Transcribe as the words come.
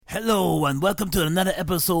Hello and welcome to another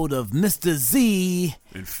episode of Mr. Z.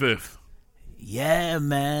 In fifth. Yeah,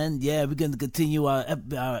 man. Yeah, we're going to continue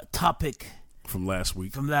our topic From last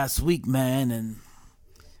week. man. And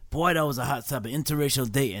boy, that was a hot topic.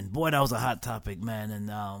 Interracial dating. Boy, that was a hot topic, man.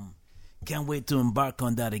 And can't wait to embark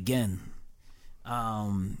on that again.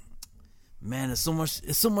 Man, there's so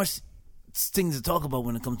much things to talk about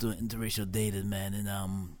when it comes to interracial dating, man. And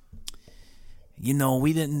you know,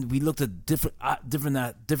 we looked at different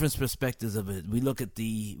perspectives of it. We looked at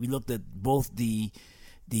both the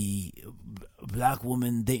black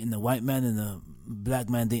woman dating the white man and the black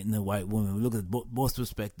man dating the white woman. We look at both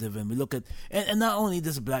perspectives, and we look at and not only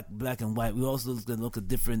just black and white. We also look at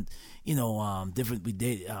different, we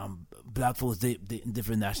date black folks dating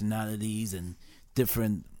different nationalities and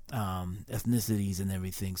different ethnicities and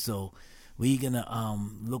everything. So we're gonna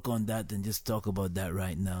look on that and just talk about that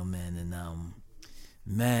right now, man. And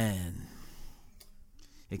man,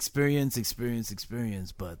 experience,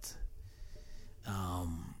 but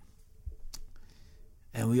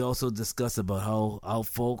and we also discuss about how our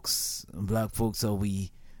folks, black folks, we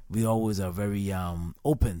always are very always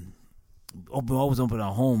open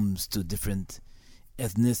our homes to different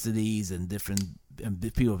ethnicities and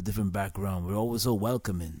people of different background. We're always so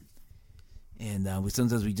welcoming, and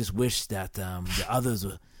sometimes we just wish that the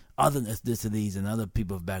other ethnicities and other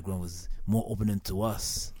people of background was more opening to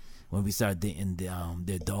us when we start dating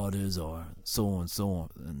their daughters or so on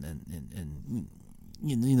and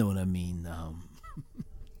you know what I mean.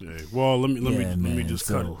 Yeah. Well, let me just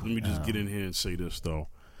get in here and say this though.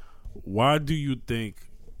 Why do you think?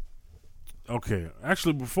 Okay,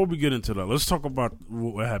 actually, before we get into that, let's talk about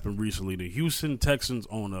what happened recently. The Houston Texans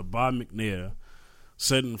owner Bob McNair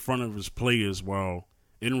said in front of his players while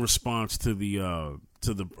in response to the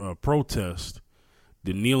protest,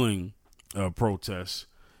 the kneeling protest,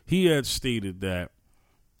 he had stated that,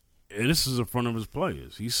 and this is in front of his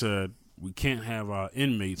players, he said, we can't have our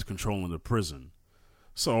inmates controlling the prison.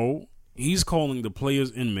 So he's calling the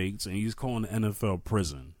players inmates, and he's calling the NFL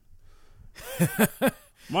prison.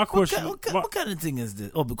 My question: what kind of thing is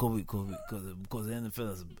this? Oh, because the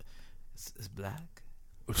NFL is black.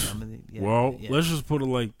 Let's just put it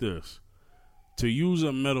like this. To use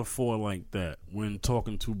a metaphor like that when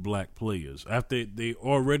talking to black players, after they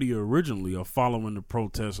already originally are following the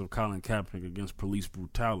protests of Colin Kaepernick against police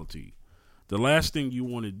brutality, the last thing you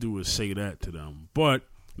want to do is say that to them. But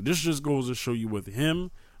this just goes to show you what him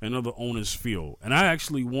and other owners feel. And I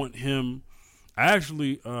actually wanted him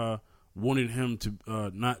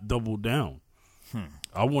to not double down.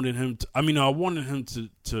 I wanted him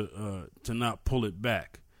to not pull it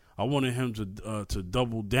back. I wanted him to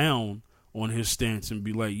double down on his stance and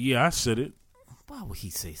be like, yeah, I said it. Why would he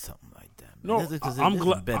say something like that? No,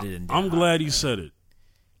 I'm glad he said it.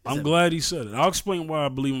 I'm glad he said it. I'll explain why I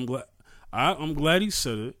believe I'm glad. I'm glad he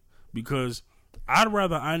said it because I'd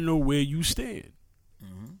rather I know where you stand.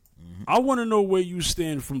 I want to know where you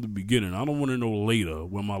stand from the beginning. I don't want to know later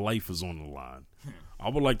when my life is on the line. I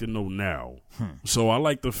would like to know now. So I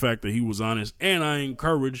like the fact that he was honest, and I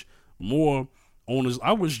encourage more owners.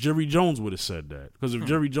 I wish Jerry Jones would have said that, because if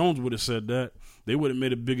Jerry Jones would have said that, they would have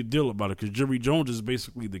made a bigger deal about it, because Jerry Jones is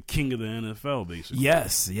basically the king of the NFL, basically.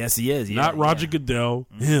 Yes, he is. Yeah, not Roger Goodell,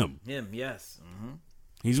 him. Yes.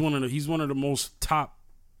 He's one of the most top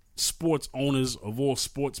sports owners of all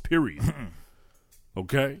sports, period.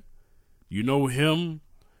 Okay? You know him,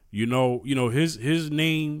 you know his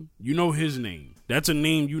name, you know his name. That's a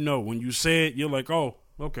name you know. When you say it, you're like, oh,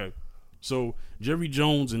 okay. So Jerry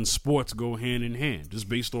Jones and sports go hand in hand, just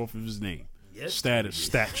based off of his name,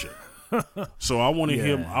 stature. So I want to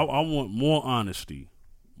hear. I want more honesty.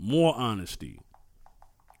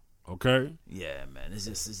 Okay. Yeah, man. It's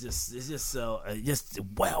just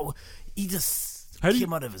wow. He just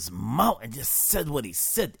came out of his mouth and just said what he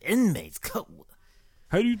said. Inmates.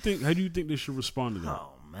 How do you think they should respond to that?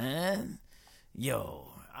 Oh man,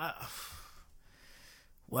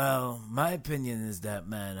 well, my opinion is that,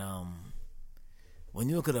 man, when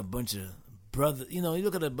you look at a bunch of you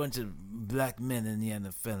look at a bunch of black men in the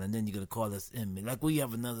NFL, and then you're gonna call us inmates. Like we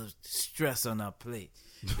have another stress on our plate.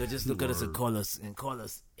 They just look at us and call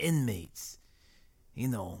us inmates.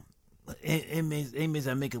 Inmates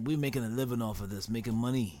are we're making a living off of this, making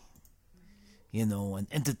money. And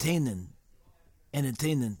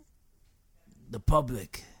entertaining the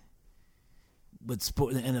public with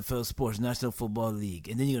sport, the NFL sports, National Football League,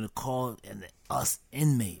 and then you're gonna call us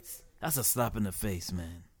inmates. That's a slap in the face,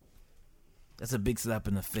 man. That's a big slap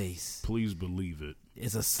in the face. Please believe it.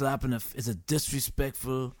 It's a slap in the. It's a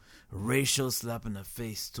disrespectful, racial slap in the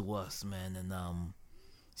face to us, man. And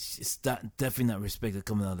it's definitely not respected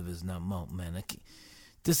coming out of his mouth, man.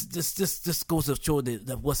 this goes to show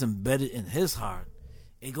that what's embedded in his heart.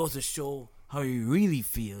 It goes to show how he really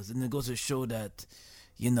feels, and it goes to show that,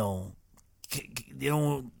 you know,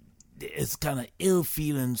 it's kind of ill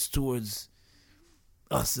feelings towards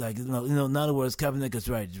us. Like, you know, in other words, Kaepernick is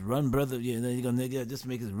right. Run, brother. You know, you're gonna just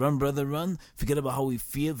make it run, brother, run. Forget about how we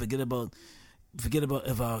feel. Forget about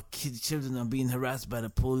if our children are being harassed by the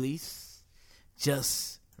police.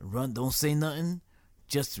 Just run. Don't say nothing.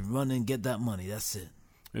 Just run and get that money. That's it.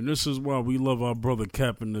 And this is why we love our brother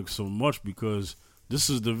Kaepernick so much, because this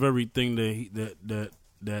is the very thing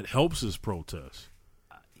that helps his protest.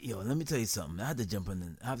 Yo, let me tell you something. I have to jump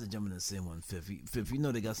in and say one, Fifth. You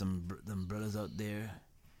know they got them brothers out there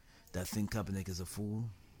that think Kaepernick is a fool.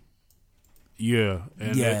 Yeah,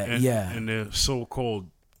 and yeah. And they're so-called,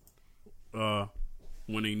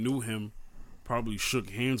 when they knew him, probably shook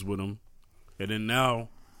hands with him, and then now,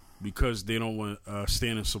 because they don't want to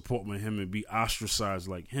stand in support with him and be ostracized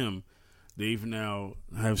like him, they've now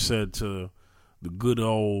have said to the good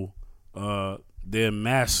old their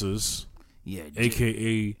masses. Yeah,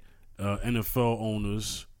 AKA NFL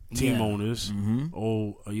owners, team owners. Mm-hmm.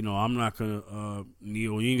 Oh, you know, I'm not gonna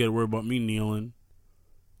kneel. You ain't got to worry about me kneeling.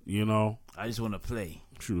 You know, I just want to play.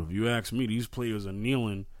 True. If you ask me, these players are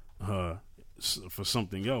kneeling for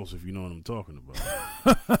something else. If you know what I'm talking about.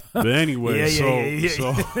 But anyway,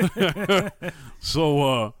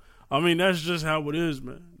 so I mean, that's just how it is,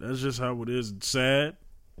 man. That's just how it is. It's sad,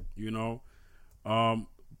 you know.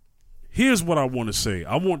 Here's what I want to say.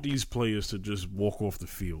 I want these players to just walk off the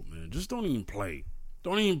field, man. Just don't even play.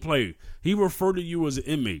 Don't even play. He referred to you as an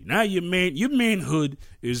inmate. Now your manhood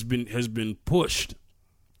has been pushed.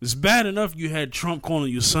 It's bad enough you had Trump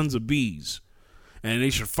calling you sons of bees, and they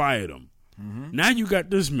should fire them. Mm-hmm. Now you got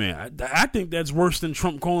this man. I think that's worse than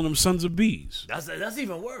Trump calling them sons of bees. That's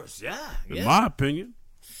even worse. Yeah. In my opinion.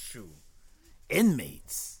 Shoot.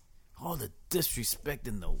 Inmates. All the disrespect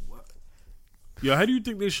in the world. Yeah, how do you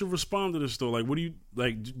think they should respond to this though? Like, what do you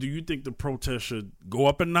like? Do you think the protest should go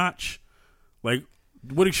up a notch? Like,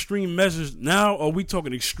 what extreme measures now? Are we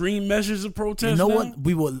talking extreme measures of protest? You know now?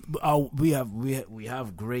 what? We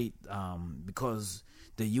have great because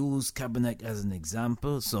they use Kaepernick as an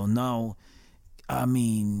example. So now, I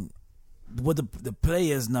mean, what the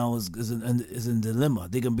players now is in dilemma.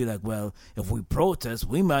 They can be like, well, if we protest,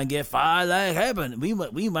 we might get fired like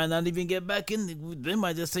Kaepernick. We might not even get back in. They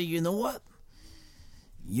might just say, you know what?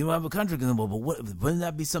 You don't have a contract anymore, but wouldn't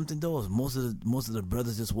that be something though? Most of the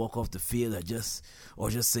brothers just walk off the field, or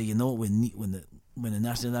just say, you know, when the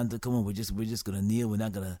national anthem come on, we're just gonna kneel. We're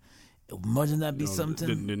not gonna. Imagine that be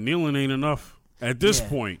something. The kneeling ain't enough at this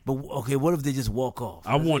point. But okay, what if they just walk off?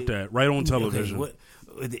 I want that right on television.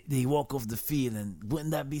 Okay, they walk off the field, and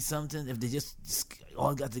wouldn't that be something if they just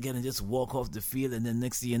all got together and just walk off the field, and then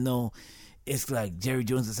next thing you know, it's like Jerry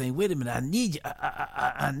Jones is saying, "Wait a minute, I need you.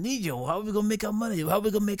 I need you. How are we gonna make our money? How are we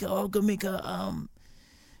gonna make you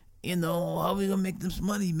know, how are we gonna make this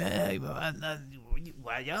money, man?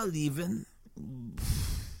 Why y'all leaving?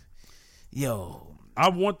 Yo, I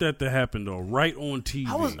want that to happen though, right on TV.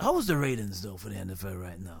 How was the ratings though for the NFL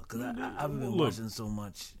right now? Because I've been watching so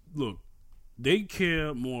much. Look, they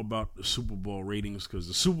care more about the Super Bowl ratings because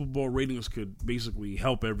the Super Bowl ratings could basically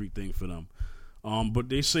help everything for them. But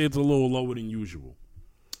they say it's a little lower than usual.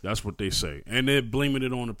 That's what they say. And they're blaming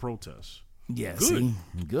it on the protests. Yeah,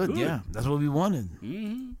 good. Yeah. That's what we wanted.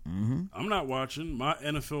 Mm-hmm. Mm-hmm. I'm not watching. My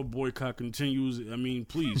NFL boycott continues. I mean,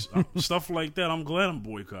 please. Stuff like that, I'm glad I'm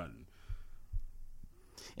boycotting.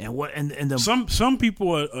 And what? And some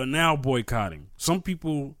people are now boycotting. Some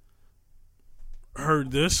people heard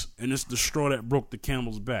this, and it's the straw that broke the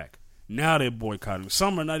camel's back. Now they're boycotting.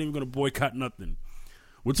 Some are not even going to boycott nothing.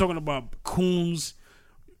 We're talking about coons.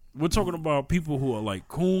 We're talking about people who are like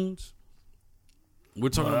coons. We're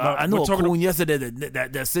talking about. I know a coon yesterday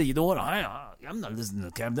that said, "You know what? I'm not listening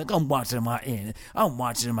to Kaepernick. I'm watching my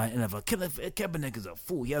NFL. Kaepernick is a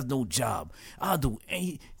fool. He has no job. I'll do.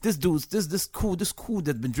 This coon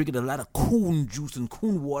that's been drinking a lot of coon juice and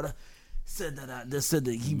coon water." Said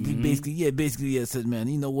that he basically said, man,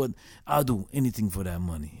 you know what? I'll do anything for that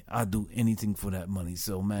money.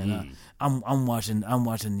 So man, I'm watching the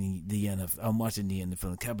NFL. I'm watching the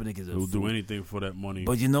NFL. Kaepernick is He'll do anything for that money.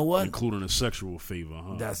 But you know what? Including a sexual favor,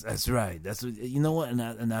 huh? That's right. That's what, you know what?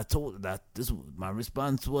 And I told that my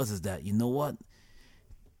response is that, you know what?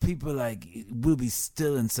 People like will be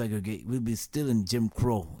still in segregate. We'll be still in Jim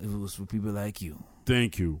Crow if it was for people like you.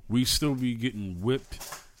 Thank you. We still be getting whipped,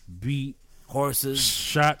 beat, horses,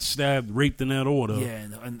 shot, stabbed, raped in that order. Yeah,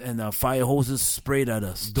 and fire hoses sprayed at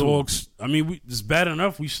us. Dogs. Too. I mean, it's bad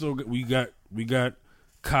enough. We got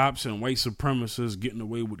cops and white supremacists getting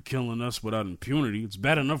away with killing us without impunity. It's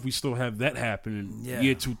bad enough we still have that happen in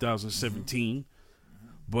year 2017.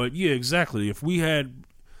 But yeah, exactly. If we had,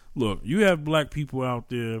 look, you have black people out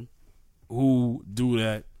there who do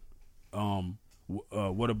that.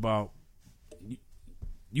 What about,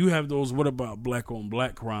 you have those, what about black on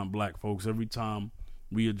black crime, black folks, every time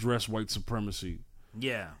we address white supremacy.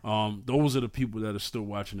 Yeah. Those are the people that are still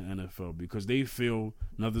watching the NFL because they feel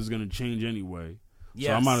nothing's going to change anyway.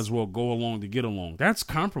 Yes. So I might as well go along to get along. That's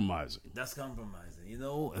compromising. That's compromising. You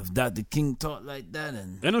know, if Dr. King taught like that,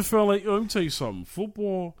 and NFL, like, let me tell you something.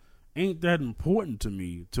 Football ain't that important to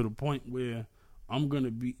me to the point where I'm going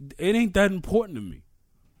to be. It ain't that important to me.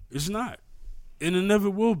 It's not, and it never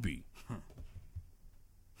will be.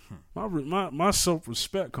 My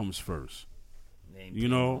self-respect comes first. You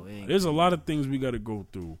know, there's a lot of things we got to go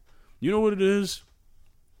through. You know what it is?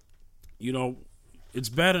 You know, it's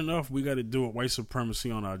bad enough we got to deal with white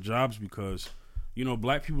supremacy on our jobs because, you know,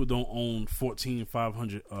 black people don't own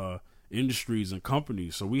 500 industries and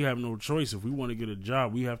companies, so we have no choice. If we want to get a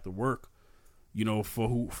job, we have to work, you know, for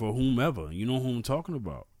whomever. You know who I'm talking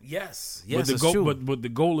about? Yes, but the goal, true. But the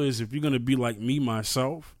goal is, if you're gonna be like me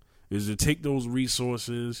myself, is to take those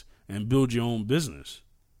resources and build your own business.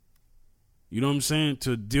 You know what I'm saying?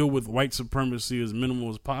 To deal with white supremacy as minimal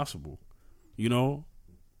as possible. You know,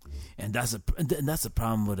 and that's a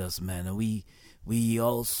problem with us, man. And we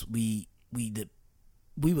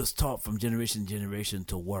was taught from generation to generation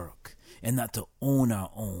to work and not to own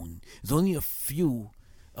our own. There's only a few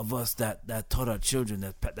of us that taught our children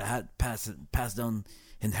that had passed down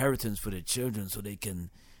inheritance for their children, so they can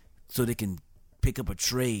pick up a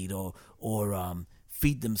trade or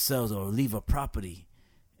feed themselves or leave a property,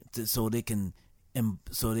 so they can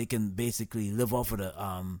basically live off of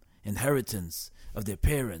the inheritance of their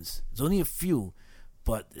parents. There's only a few.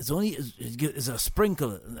 But it's a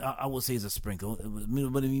sprinkle. I would say it's a sprinkle.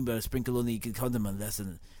 What I mean by a sprinkle, only you can count them on less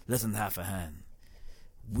than half a hand.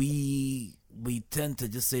 We tend to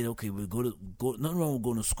just say, okay, we go nothing wrong with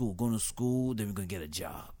going to school, then we're gonna get a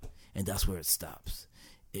job, and that's where it stops.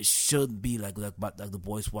 It should be like the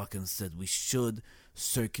Boyce Watkins said. We should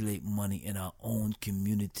circulate money in our own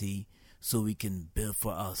community so we can build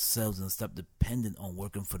for ourselves and stop dependent on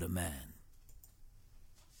working for the man.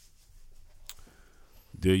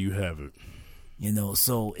 There you have it. You know,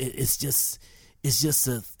 so it's just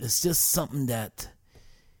something that,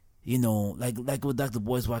 you know, like what Dr.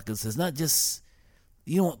 Boyce Watkins says. Not just,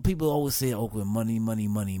 you know, people always say, okay,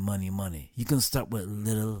 money. You can start with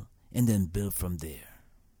little and then build from there.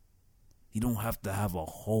 You don't have to have a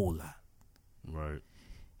whole lot. Right.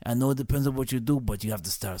 I know it depends on what you do, but you have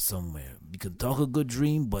to start somewhere. You can talk a good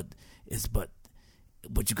dream, but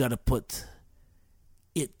you got to put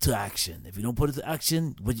it to action. If you don't put it to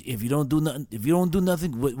action, if you don't do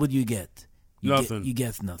nothing, what do you get? Nothing. You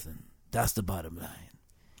get nothing. That's the bottom line.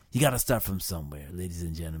 You got to start from somewhere, ladies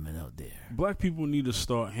and gentlemen out there. Black people need to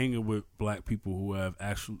start hanging with black people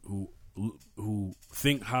who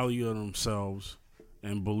think highly of themselves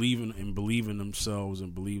and believe in themselves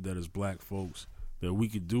and believe that as black folks that we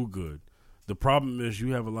could do good. The problem is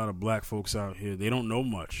you have a lot of black folks out here, they don't know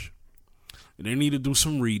much. They need to do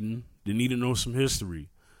some reading. They need to know some history.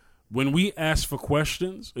 When we ask for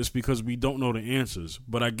questions, it's because we don't know the answers.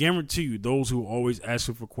 But I guarantee you, those who are always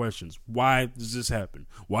asking for questions, why does this happen?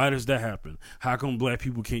 Why does that happen? How come black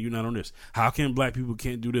people can't unite on this? How come black people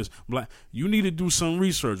can't do this? You need to do some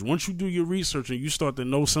research. Once you do your research and you start to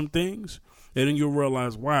know some things, and then you'll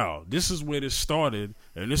realize, wow, this is where this started,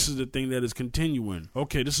 and this is the thing that is continuing.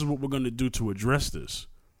 Okay, this is what we're going to do to address this.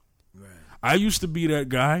 Right. I used to be that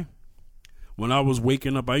guy. When I was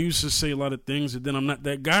waking up, I used to say a lot of things, and then I'm not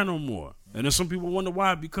that guy no more. And then some people wonder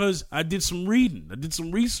why. Because I did some reading. I did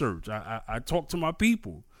some research. I talked to my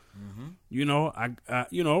people. Mm-hmm. You know, I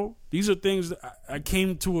these are things that I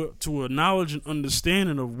came to a knowledge and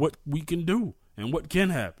understanding of what we can do and what can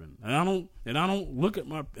happen. And I don't look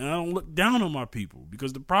down on my people,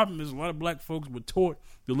 because the problem is a lot of black folks were taught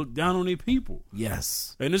to look down on their people.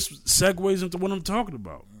 Yes. And this segues into what I'm talking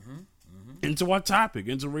about. Mm-hmm. Into our topic,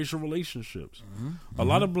 interracial relationships. Mm-hmm. A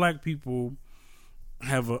lot of black people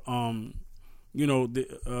have the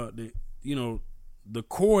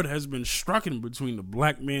cord has been stricken between the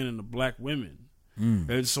black man and the black women,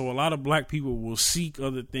 and so a lot of black people will seek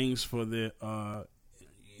other things for their to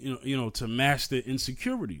mask their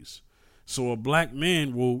insecurities. So a black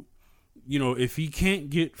man will, if he can't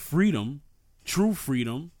get freedom, true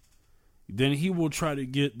freedom, then he will try to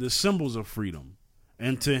get the symbols of freedom.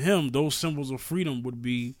 And to him, those symbols of freedom would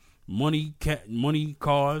be money,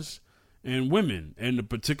 cars, and women. And the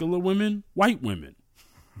particular women, white women.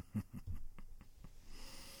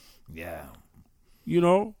 Yeah.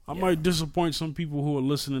 I might disappoint some people who are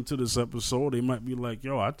listening to this episode. They might be like,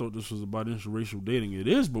 yo, I thought this was about interracial dating. It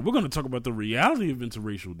is, but we're going to talk about the reality of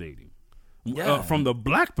interracial dating from the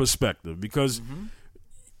black perspective, because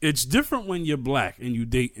it's different when you're black and you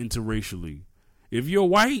date interracially. If you're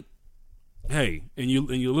white, hey, and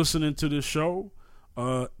you're listening to this show,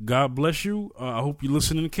 God bless you. I hope you're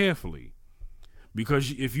listening carefully,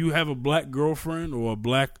 because if you have a black girlfriend or a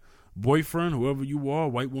black boyfriend, whoever you are,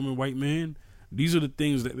 white woman, white man, these are the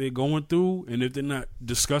things that they're going through, and if they're not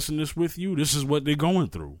discussing this with you, this is what they're going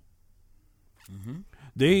through.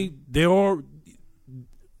 They are,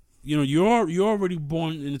 you're already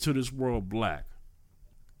born into this world black.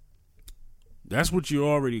 That's what you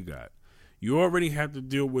already got. You already have to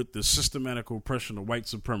deal with the systematic oppression of white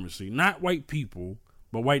supremacy. Not white people,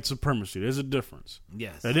 but white supremacy. There's a difference.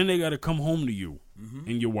 Yes. And then they got to come home to you,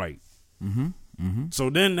 and you're white. So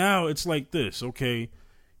then now it's like this. Okay,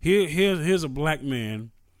 here's a black man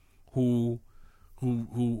who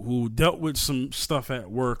dealt with some stuff at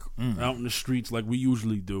work out in the streets like we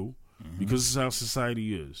usually do, because this is how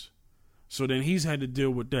society is. So then he's had to deal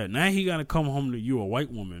with that. Now he got to come home to you, a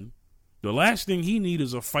white woman. The last thing he needs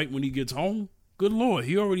is a fight when he gets home. Good Lord,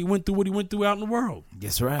 he already went through what he went through out in the world.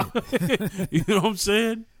 That's right. You know what I'm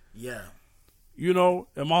saying? Yeah.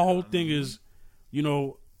 And my whole thing is,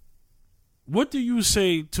 what do you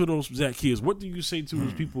say to those Zacchaeus? What do you say to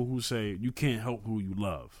those people who say you can't help who you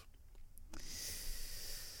love?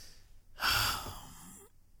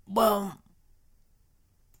 Well,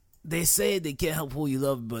 they say they can't help who you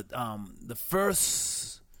love, but the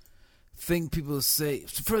first thing people say,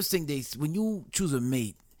 when you choose a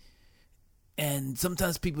mate, and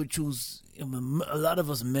sometimes people choose, a lot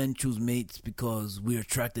of us men choose mates because we're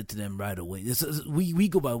attracted to them right away. We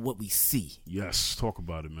go by what we see. Yes, talk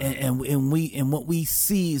about it, man. And what we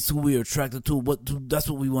see is who we're attracted to. That's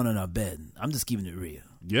what we want in our bed. I'm just keeping it real.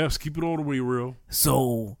 Yes, keep it all the way real.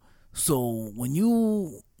 So when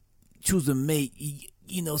you choose a mate,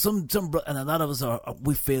 and a lot of us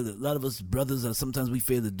we fail. A lot of us brothers sometimes we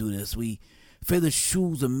fail to do this. We fail to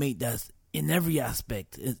choose a mate that's in every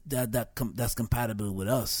aspect that's compatible with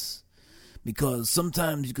us, because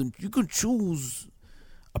sometimes you can choose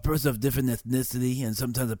a person of different ethnicity, and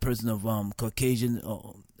sometimes a person of Caucasian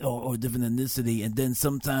or different ethnicity, and then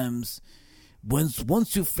sometimes once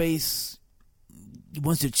your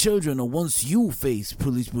children or once you face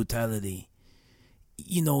police brutality,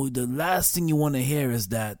 the last thing you want to hear is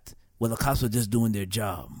that, well, the cops were just doing their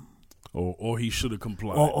job. Or he should have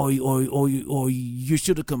complied. Or you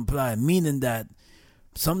should have complied, meaning that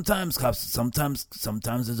sometimes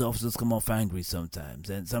the officers come off angry sometimes,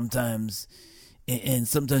 and sometimes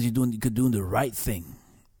you could do the right thing,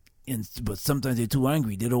 but sometimes they're too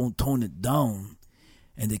angry. They don't tone it down,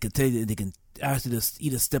 and they can tell you, they can ask you to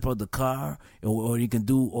either step out the car, or they can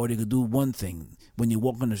do one thing when you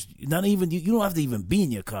walk on the. Not even you don't have to even be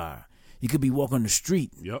in your car. You could be walking on the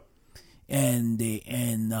street. Yep. And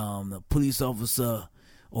a police officer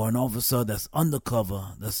or an officer that's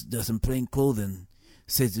undercover, that's in plain clothing,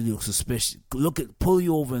 says you look suspicious. Pull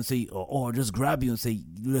you over and say, or just grab you and say,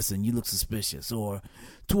 listen, you look suspicious. Or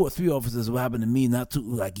 2 or 3 officers, what happened to me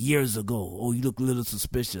years ago. Oh, you look a little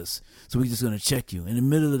suspicious, so we're just gonna check you in the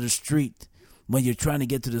middle of the street when you're trying to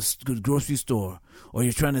get to the grocery store, or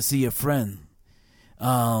you're trying to see a friend.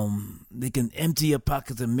 They can empty your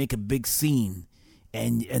pockets and make a big scene.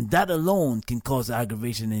 And that alone can cause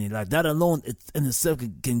aggravation in your life. That alone in itself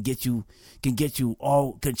can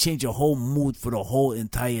change your whole mood for the whole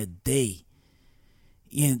entire day.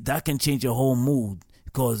 And that can change your whole mood,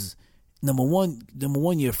 because number one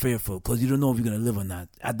you're fearful because you don't know if you're gonna live or not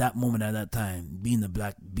at that moment, at that time. Being a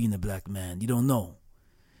black man, you don't know,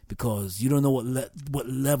 because you don't know what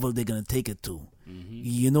level they're gonna take it to.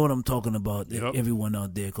 You know what I'm talking about, yep. Everyone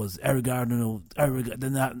out there, because Eric Gardner,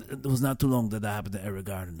 it was not too long that happened to Eric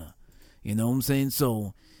Gardner. You know what I'm saying?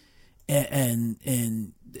 So,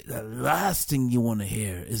 and the last thing you want to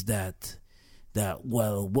hear is that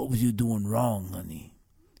well, what was you doing wrong, honey?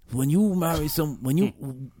 When you marry when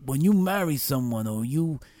you marry someone, or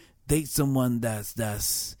you date someone that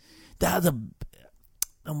has a,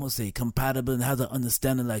 I'm gonna say, compatible and has an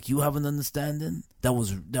understanding like you have an understanding, that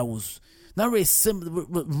was not raised simple,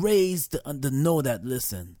 but raised to know that,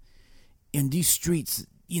 listen, in these streets,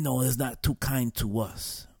 it's not too kind to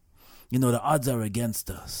us. The odds are against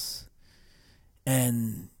us,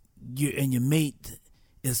 and your mate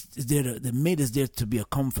is there. The mate is there to be a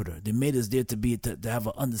comforter. The mate is there to have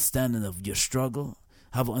an understanding of your struggle,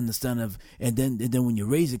 have an understanding of, and then when you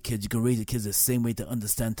raise a kid, you can raise the kids the same way, to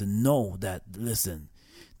understand, to know that, listen,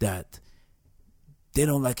 that they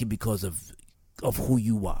don't like it because of who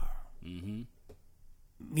you are.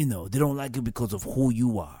 Mm-hmm. You know, they don't like you because of who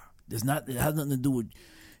you are. It has nothing to do with,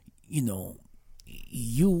 you know,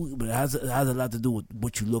 you, but it has a lot to do with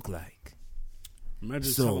what you look like.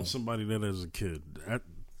 Imagine telling somebody that as a kid.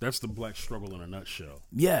 That's the black struggle in a nutshell.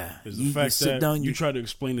 Yeah. Is the fact that you try to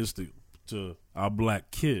explain this to our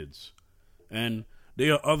black kids, and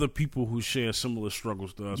there are other people who share similar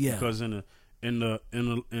struggles to us. Yeah. Because and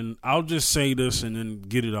I'll just say this and then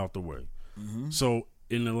get it out the way. Mm-hmm. So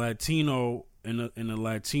in the Latino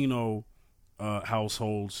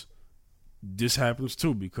households, this happens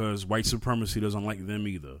too, because white supremacy doesn't like them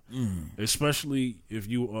either. Especially if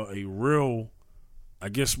you are a real, I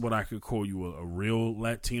guess what I could call you a real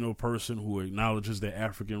Latino person who acknowledges their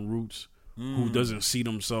African roots, who doesn't see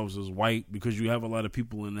themselves as white, because you have a lot of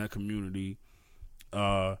people in that community.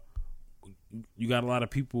 You got a lot of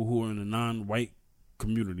people who are in the non-white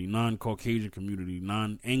community, non-Caucasian community,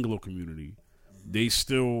 non-Anglo community. They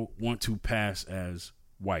still want to pass as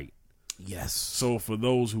white. Yes. So for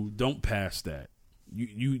those who don't pass that,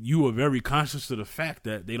 you are very conscious of the fact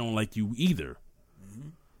that they don't like you either. Mm-hmm.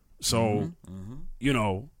 So you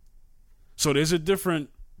know, so there's a different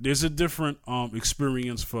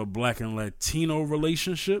experience for black and Latino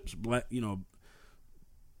relationships. Black, you know,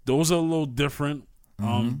 those are a little different.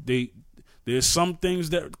 There's some things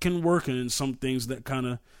that can work and some things that kind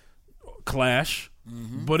of clash,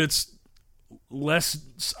 but it's less.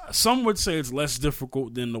 Some would say it's less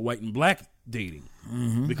difficult than the white and black dating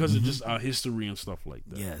because of just our history and stuff like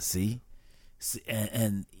that. Yeah, see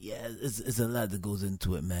and yeah, it's a lot that goes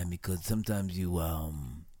into it, man. Because sometimes you,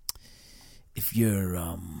 if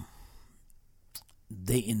you're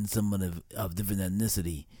dating someone of different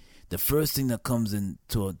ethnicity, the first thing that comes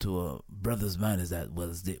into a brother's mind is that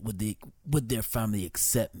would their family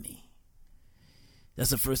accept me?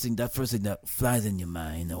 That's the first thing. That first thing that flies in your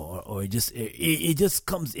mind, or it just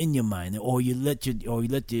comes in your mind, or you let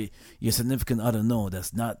your significant other know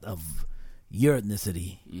that's not of your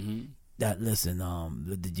ethnicity. That listen,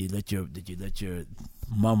 did you let your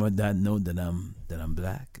mom or dad know that I'm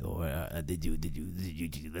black, or did you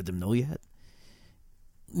let them know yet?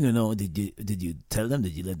 You know, did you tell them?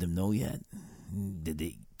 Did you let them know yet?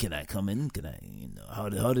 Can I come in? Can I? You know,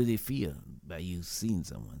 how do they feel by you seeing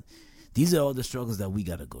someone? These are all the struggles that we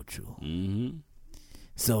gotta go through.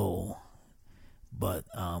 So, but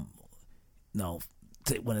now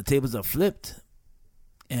when the tables are flipped,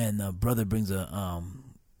 and a brother brings a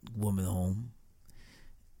woman home,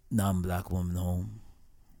 non-black woman home,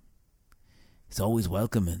 it's always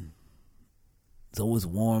welcoming. It's always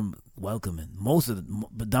warm, welcoming.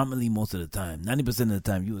 Predominantly most of the time, 90% of the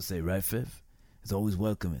time, you would say, right, Fifth? It's always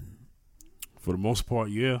welcoming. For the most part,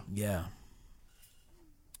 yeah. Yeah.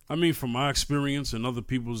 I mean, from my experience and other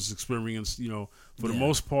people's experience, you know, for the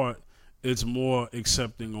most part, it's more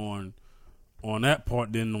accepting on that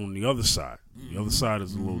part than on the other side. The other side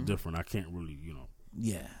is a little different. I can't really, you know.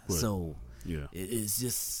 Yeah. But, so yeah, it's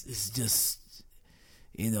just,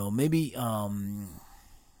 you know, maybe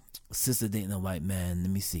sister dating a white man.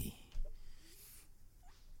 Let me see.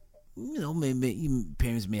 You know, maybe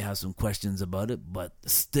parents may have some questions about it, but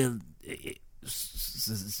still,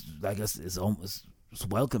 I guess it's almost. It's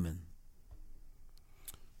welcoming,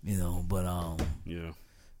 you know. But yeah.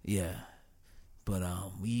 But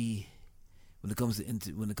when it comes to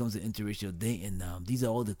interracial dating, these are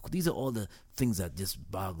all the things that just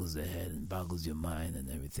boggles the head and boggles your mind and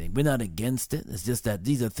everything. We're not against it. It's just that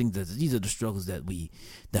these are the struggles that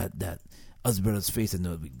that us brothers face and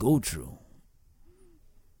that we go through.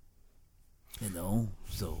 You know,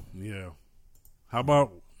 so yeah. How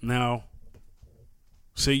about now?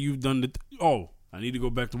 Say you've done the I need to go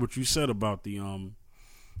back to what you said about the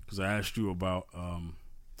because I asked you about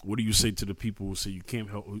what do you say to the people who say you can't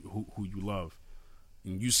help who you love,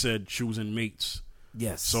 and you said choosing mates.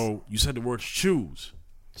 Yes. So you said the words choose.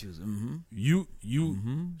 Choose.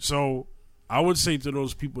 So I would say to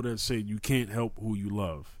those people that say you can't help who you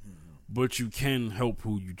love, but you can help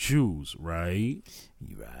who you choose, right?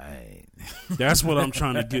 Right. That's what I'm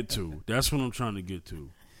trying to get to.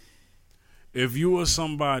 If you are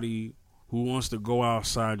somebody who wants to go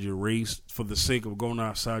outside your race for the sake of going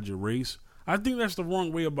outside your race, I think that's the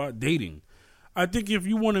wrong way about dating. I think if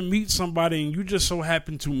you want to meet somebody and you just so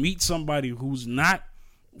happen to meet somebody who's not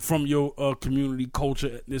from your community, culture,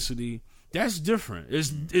 ethnicity, that's different.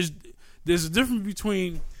 There's a difference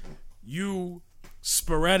between you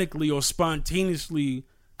sporadically or spontaneously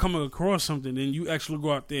coming across something and you actually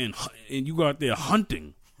go out there and you go out there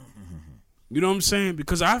hunting. You know what I'm saying?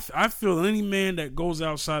 Because I feel any man that goes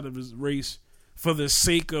outside of his race for the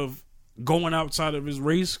sake of going outside of his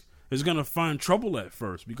race is gonna find trouble at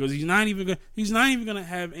first because he's not even gonna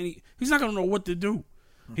have any. He's not gonna know what to do.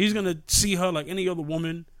 He's gonna see her like any other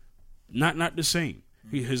woman, not the same.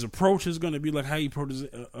 His approach is gonna be like how he approaches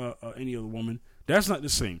any other woman. That's not the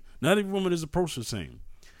same. Not every woman is approached the same.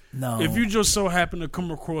 No. If you just so happen to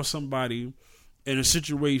come across somebody in a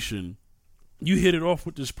situation, you hit it off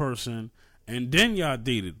with this person, and then y'all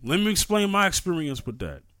dated. Let me explain my experience with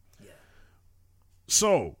that. Yeah.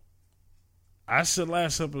 So, I said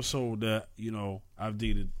last episode that, I've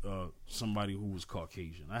dated somebody who was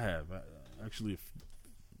Caucasian. I have. Actually, a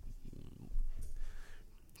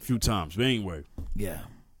few times. But anyway. Yeah.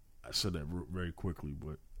 I said that very quickly,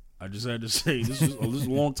 but I just had to say this is a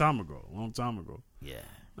long time ago. Yeah.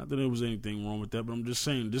 Not that there was anything wrong with that, but I'm just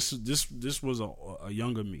saying this was a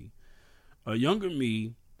younger me. A younger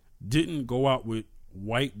me didn't go out with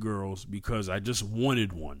white girls because I just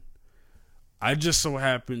wanted one. I just so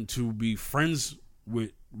happened to be friends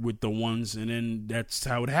with the ones, and then that's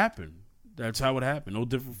how it happened. No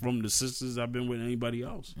different from the sisters I've been with anybody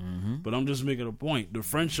else. Mm-hmm. But I'm just making a point. The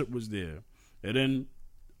friendship was there, and then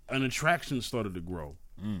an attraction started to grow.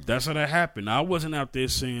 That's how that happened. I wasn't out there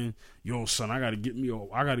saying, "Yo, son, I gotta get me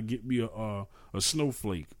a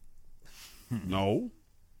snowflake." No.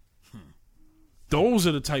 Those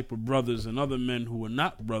are the type of brothers and other men who are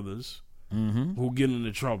not brothers who get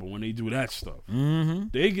into trouble when they do that stuff.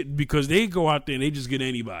 Mm-hmm. Because they go out there and they just get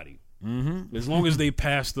anybody. Mm-hmm. As long as they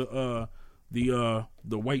pass the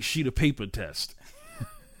white sheet of paper test.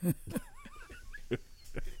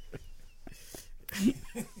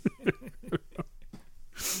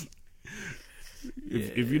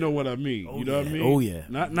 If you know what I mean. Oh, you know what I mean? Oh, yeah.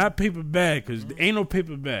 Not paper bag, because there ain't no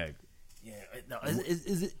paper bag. Yeah. No,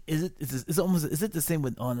 is it the same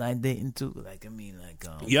with online dating too? Like, I mean, like,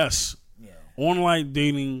 yes. Yeah. Online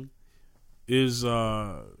dating is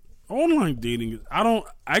I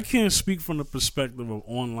can't speak from the perspective of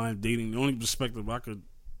online dating. The only perspective I could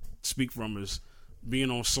speak from is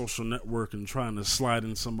being on social network and trying to slide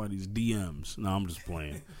in somebody's DMs. No, I'm just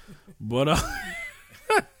playing. But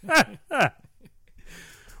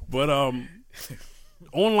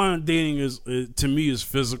online dating is to me is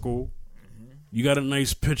physical. You got a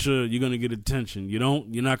nice picture, you're gonna get attention. You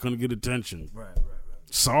don't, you're not gonna get attention. Right.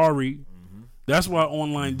 Sorry. That's why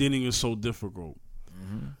online dating is so difficult.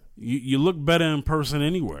 You look better in person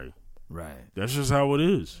anyway. Right. That's just how it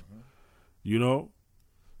is.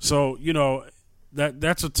 So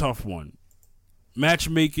that's a tough one.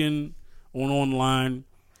 Matchmaking online,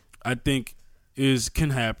 I think,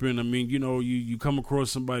 can happen. I mean, you come across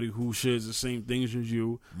somebody who shares the same things as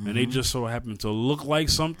you, and they just so happen to look like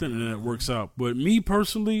something, and it works out. But me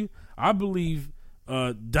personally, I believe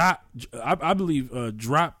drop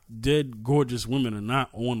dead gorgeous women are not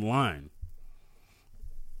online.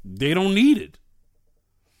 They don't need it.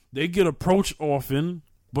 They get approached often,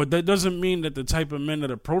 but that doesn't mean that the type of men that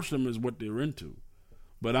approach them is what they're into.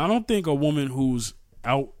 But I don't think a woman who's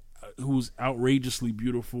outrageously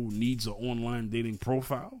beautiful needs an online dating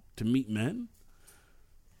profile to meet men,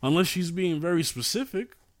 unless she's being very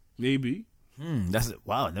specific. Maybe. That's it.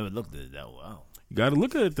 Wow, I never looked at it that way. Wow. You got to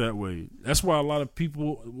look at it that way. That's why a lot of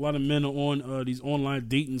men are on these online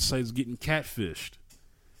dating sites getting catfished.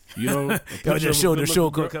 The show.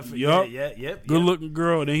 Yep. Good looking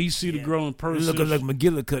girl. And then he see the girl in person. Looking like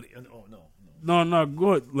McGillicuddy. Oh no. No,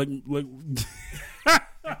 good. Like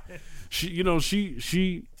she, you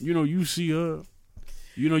see her.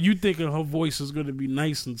 You thinking her voice is gonna be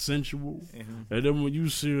nice and sensual, and then when you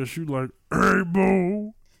see her, she like, "Hey,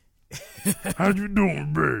 boo, how you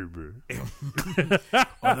doing, baby?"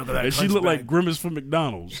 And she look like Grimace from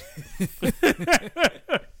McDonald's.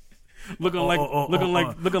 looking like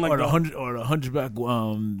the Hunchback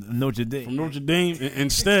Notre Dame from Notre Dame.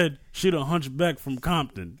 Instead, she the Hunchback from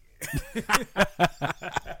Compton.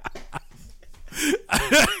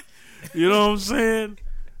 You know what I'm saying?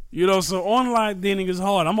 So online dating is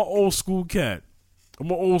hard. I'm an old school cat. I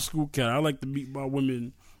like to meet my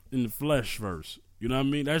women in the flesh first. You know what I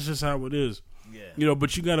mean? That's just how it is. Yeah.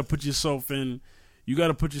 But you got to put yourself in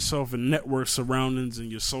network surroundings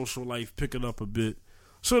and your social life, pick it up a bit,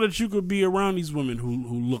 so that you could be around these women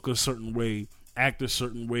who look a certain way, act a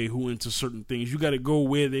certain way, who into certain things. You got to go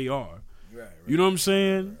where they are. Right. You know what I'm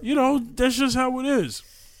saying? That's just how it is.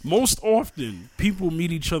 Most often, people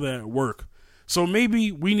meet each other at work. So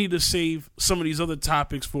maybe we need to save some of these other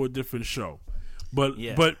topics for a different show. But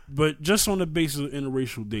just on the basis of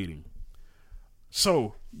interracial dating.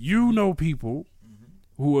 So, people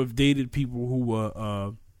who have dated people who were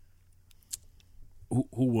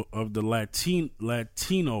of the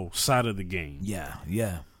Latino side of the game.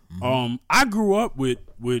 Yeah. I grew up with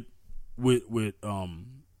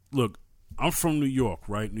look, I'm from New York,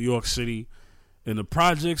 right? New York City. In the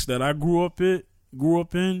projects that I grew up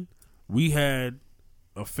in, we had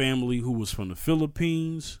a family who was from the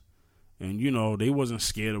Philippines, and they wasn't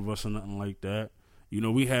scared of us or nothing like that.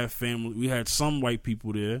 We had some white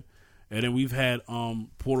people there, and then we've had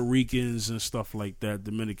Puerto Ricans and stuff like that,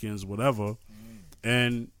 Dominicans, whatever.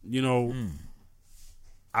 And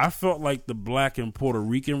I felt like the black and Puerto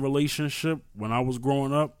Rican relationship when I was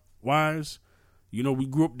growing up, we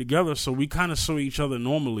grew up together, so we kind of saw each other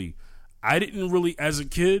normally. I didn't really, as a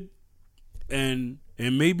kid, and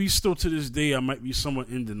maybe still to this day, I might be somewhat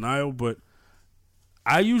in denial, but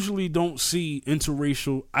I usually don't see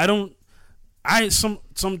interracial.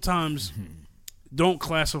 Sometimes don't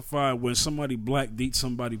classify when somebody black dates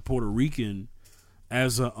somebody Puerto Rican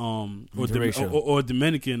as a or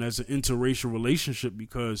Dominican as an interracial relationship,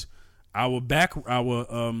 because if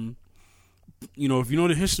you know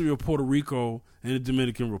the history of Puerto Rico and the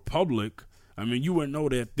Dominican Republic, I mean, you would know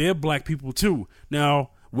that they're black people too.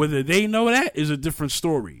 Now, whether they know that is a different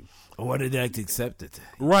story. Or whether they like to accept it.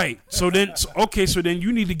 Right. So then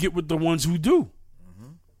you need to get with the ones who do.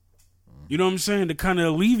 Mm-hmm. You know what I'm saying? To kind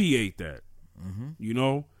of alleviate that.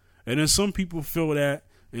 Mm-hmm. And then some people feel that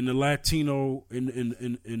in the Latino in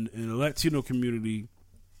the Latino community,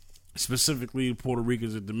 specifically Puerto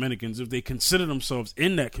Ricans and Dominicans, if they consider themselves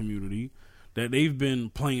in that community, that they've been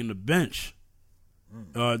playing the bench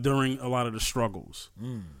during a lot of the struggles.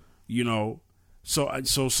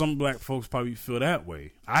 So some black folks probably feel that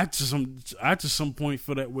way. I to some point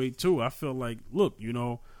feel that way too. I feel like, look,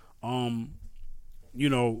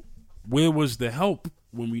 where was the help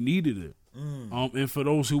when we needed it? And for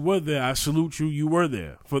those who were there, I salute you. You were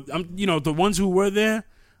there. For the ones who were there,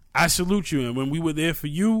 I salute you. And when we were there for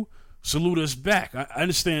you, salute us back. I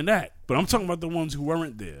understand that, but I'm talking about the ones who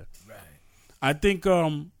weren't there. Right. I think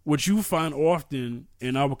what you find often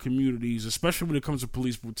in our communities, especially when it comes to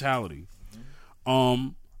police brutality,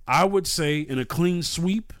 I would say in a clean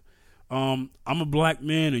sweep, I'm a black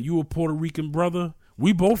man and you a Puerto Rican brother.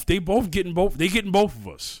 They getting both of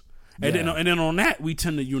us. And then on that we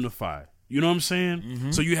tend to unify. You know what I'm saying?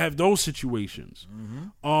 Mm-hmm. So you have those situations.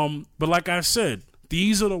 Mm-hmm. But like I said,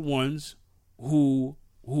 these are the ones who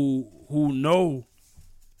know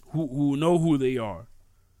who they are.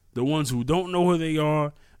 The ones who don't know who they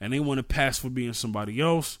are and they want to pass for being somebody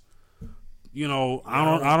else. I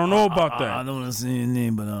don't know about that. I don't want to say your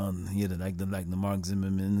name, but like the Mark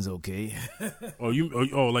Zimmermans, okay.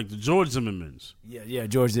 Like the George Zimmermans. Yeah,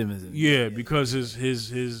 George Zimmermans. Yeah, because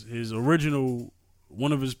his original,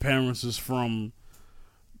 one of his parents is from,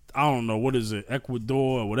 I don't know, what is it,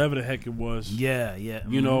 Ecuador or whatever the heck it was. Yeah.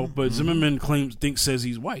 But Zimmerman says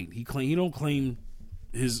he's white. He don't claim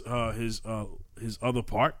his other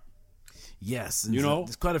part. Yes,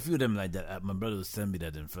 there's quite a few of them like that. My brother was telling me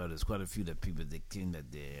that in Florida. There's quite a few that people that claim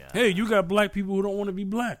that they. Hey, you got black people who don't want to be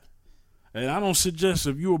black, and I don't suggest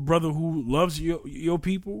if you're a brother who loves your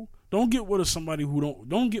people, don't get with somebody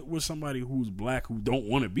don't get with somebody who's black who don't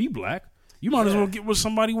want to be black. You might as well get with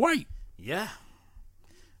somebody white. Yeah.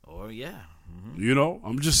 Or yeah. Mm-hmm.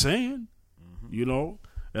 I'm just saying. Mm-hmm.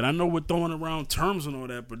 And I know we're throwing around terms and all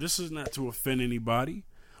that, but this is not to offend anybody.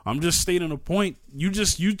 I'm just stating a point. You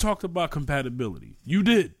talked about compatibility. You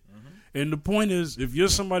did. Mm-hmm. And the point is, if you're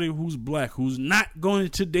somebody who's black, who's not going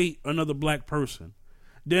to date another black person,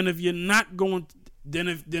 then if you're not going,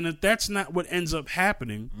 if that's not what ends up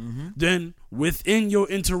happening, then within your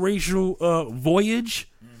interracial voyage,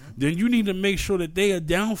 then you need to make sure that they are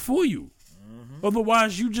down for you.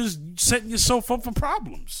 Otherwise, you just setting yourself up for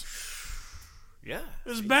problems. Yeah.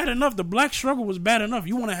 It's bad enough. The black struggle was bad enough.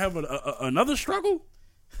 You want to have another struggle?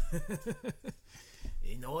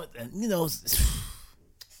 You know what? And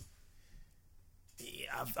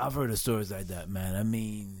I've heard of stories like that, man. I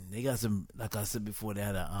mean, they got some, like I said before, they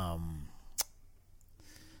had a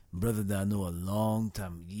brother that I know a long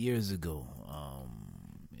time, years ago.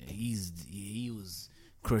 He was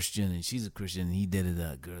Christian and she's a Christian, and he dated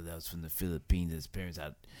a girl that was from the Philippines. His parents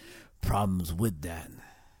had problems with that,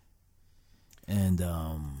 and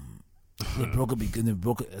they broke up because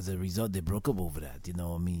as a result they broke up over that.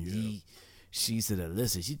 She said that.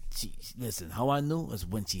 Listen, she listen. How I knew was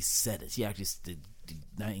when she said it. She actually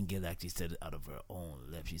Nightingale actually said it out of her own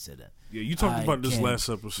lips. She said that. Yeah, you talked about this last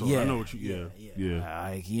episode. Yeah, I know what you. Yeah.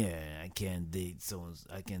 I can't date so.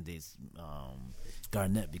 I can't date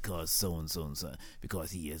Garnett because so and so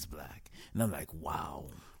because he is black. And I'm like, wow.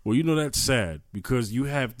 Well, that's sad because you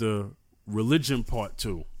have the religion part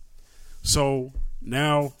too. So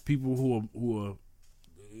now people who are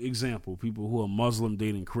people who are Muslim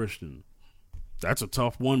dating Christian. That's a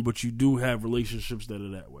tough one, but you do have relationships that are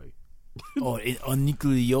that way.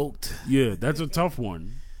 Unequally yoked. Yeah, that's a tough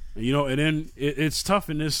one. You know, and then it's tough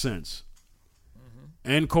in this sense.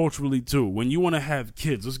 And culturally too. When you want to have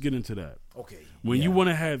kids, let's get into that. Okay. When you want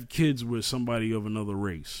to have kids with somebody of another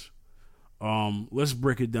race, let's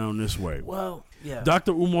break it down this way. Well, yeah.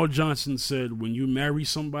 Dr. Umar Johnson said, when you marry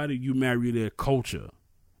somebody, you marry their culture.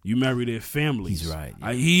 You marry their families. He's right.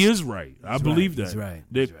 Yeah. He is right. I believe that. He's right.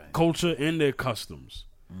 Their He's right. culture and their customs.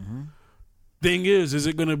 Mm-hmm. Thing is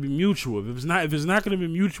it going to be mutual? If it's not going to be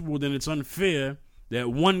mutual, then it's unfair that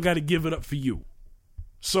one got to give it up for you.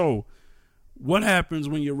 So, what happens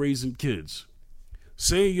when you're raising kids?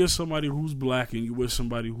 Say you're somebody who's black and you're with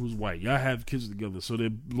somebody who's white. Y'all have kids together, so they're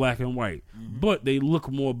black and white, but they look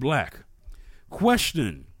more black.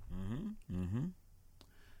 Question: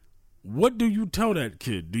 What do you tell that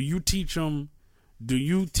kid? Do you teach them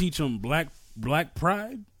black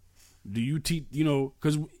pride? Do you teach,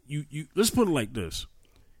 because you let's put it like this: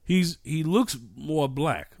 he looks more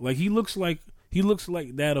black, like he looks like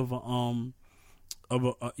that of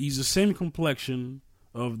he's the same complexion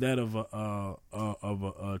of that of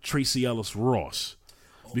a Tracy Ellis Ross,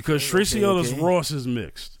 because Tracy Ellis Ross is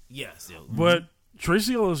mixed. Yes, yeah. But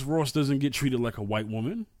Tracy Ellis Ross doesn't get treated like a white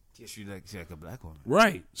woman. She's like a black woman,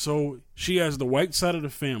 right? So she has the white side of the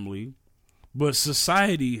family, but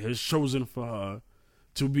society has chosen for her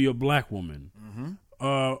to be a black woman.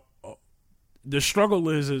 The struggle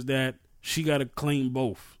is that she got to claim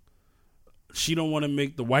both. She don't want to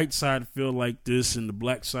make the white side feel like this and the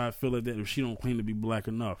black side feel like that if she don't claim to be black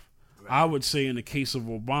enough. Right. I would say in the case of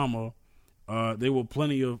Obama, there were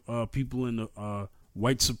plenty of people in the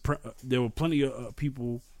there were plenty of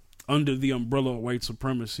people under the umbrella of white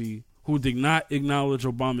supremacy who did not acknowledge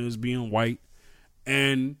Obama as being white,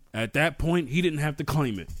 and at that point he didn't have to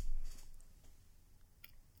claim it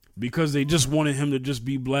because they just wanted him to just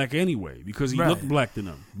be black anyway because he looked black to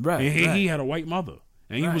them. Right. And he had a white mother.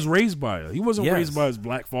 And he was raised by her. He wasn't raised by his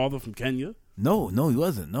black father from Kenya. No, he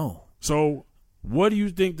wasn't. No. So, what do you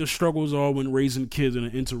think the struggles are when raising kids in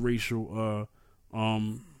an interracial,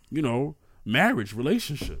 marriage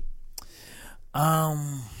relationship? I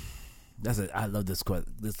love this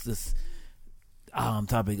question. This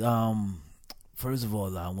topic. First of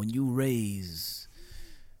all, when you raise,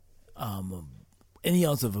 any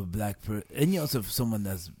else of someone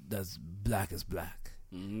that's black is black.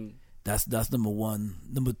 Mm-hmm. That's number one.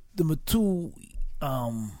 Number two,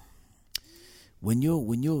 when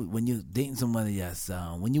you're dating somebody that's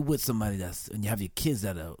when you're with somebody and you have your kids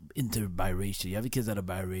that are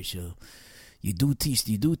biracial, you do teach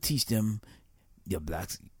them the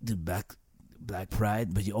black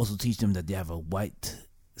pride, but you also teach them that they have a white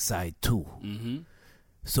side too. Mm-hmm.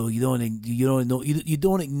 So you don't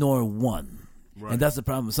ignore one, right. And that's the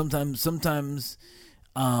problem. Sometimes.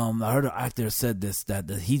 I heard an actor said this that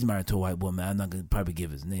he's married to a white woman. I'm not gonna probably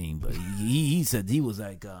give his name, but he said he was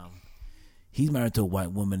like he's married to a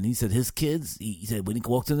white woman. And he said his kids. He said when he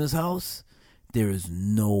walks in his house, there is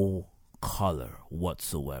no color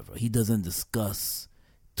whatsoever. He doesn't discuss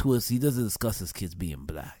his kids being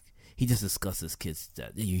black. He just discusses kids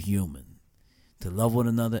that you're human, to love one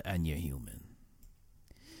another, and you're human.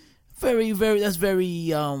 Very, very. That's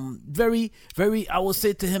very, very, very. I will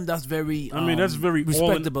say to him, that's very. That's very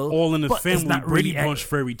respectable. All in the family Brady Bunch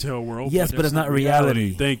fairy tale world. Yes, but it's not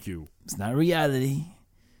reality. Thank you. It's not reality.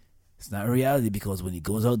 It's not reality because when he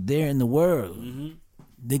goes out there in the world,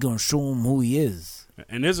 they're gonna show him who he is.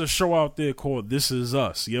 And there's a show out there called This Is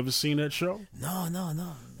Us. You ever seen that show?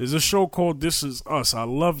 No. There's a show called This Is Us. I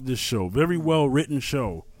love this show. Very well written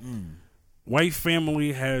show. White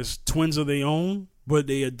family has twins of their own, but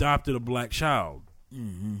they adopted a black child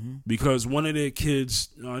because one of their kids,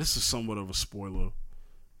 this is somewhat of a spoiler,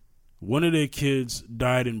 one of their kids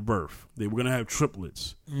died in birth. They were going to have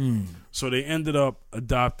triplets. So they ended up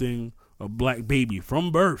adopting a black baby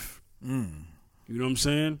from birth. You know what I'm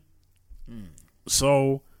saying?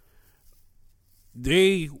 So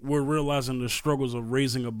they were realizing the struggles of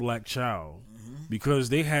raising a black child because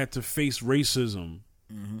they had to face racism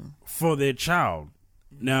for their child.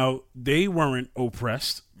 Now, they weren't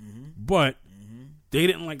oppressed, but they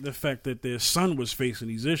didn't like the fact that their son was facing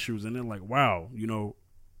these issues. And they're like, wow,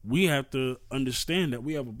 we have to understand that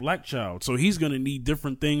we have a black child. So he's going to need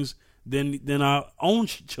different things than our own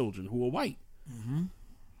children who are white.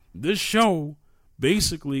 This show,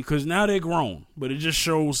 basically, because now they're grown, but it just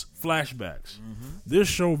shows flashbacks. This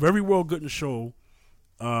show, very well good show,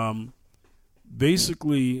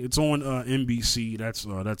 basically, it's on NBC.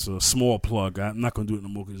 That's a small plug. I'm not gonna do it no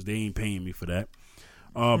more because they ain't paying me for that.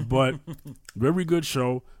 But very good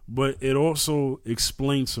show. But it also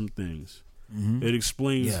explains some things. It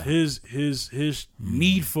explains his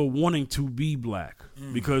need for wanting to be black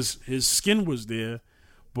because his skin was there,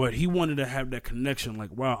 but he wanted to have that connection.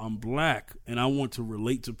 Like, wow, I'm black, and I want to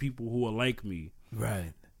relate to people who are like me.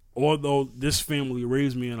 Right. Although this family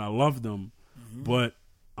raised me and I love them, but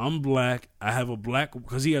I'm black. I have a black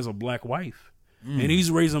because he has a black wife, and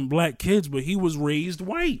he's raising black kids, but he was raised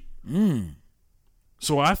white.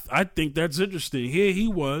 So I think that's interesting. Here he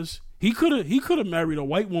was. He could have married a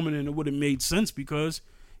white woman and it would have made sense because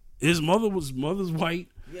his mother's white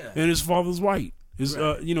and his father's white. His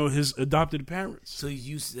his adopted parents. So he's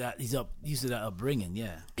used to that. He's used to that upbringing.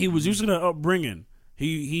 Yeah, he was used to that upbringing.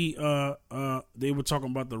 They were talking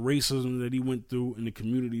about the racism that he went through in the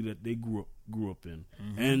community that they grew up in,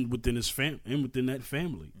 and within his and within that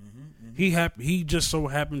family. He just so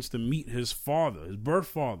happens to meet his father, his birth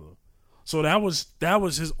father. So that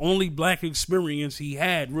was his only black experience he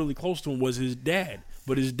had really close to him was his dad.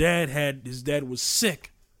 But his dad was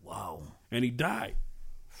sick. Wow. And he died.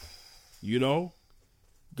 You know?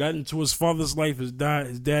 Got into his father's life, his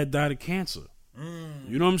dad died of cancer.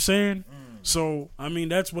 You know what I'm saying? So, I mean,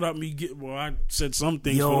 that's what I said some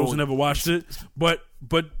things for those who never watched it. But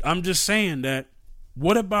I'm just saying that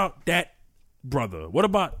what about that brother? What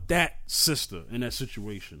about that sister in that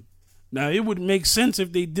situation? Now, it would make sense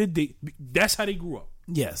if they did. That's how they grew up.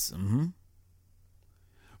 Yes.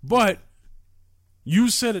 But you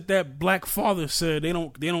said that black father said they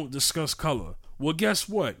don't discuss color. Well, guess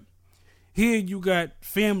what? Here you got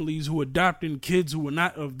families who adopting kids who are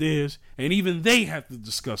not of theirs, and even they have to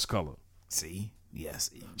discuss color. See?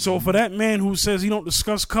 Yes. So for that man who says he don't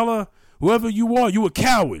discuss color, whoever you are, you a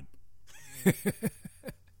coward.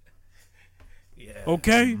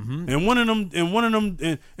 Okay, and one of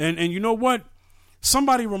them, and you know what?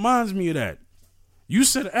 Somebody reminds me of that. You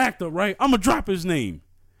said actor, right? I'm gonna drop his name.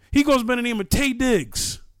 He goes by the name of Taye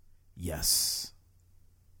Diggs. Yes.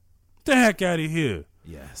 Get the heck out of here.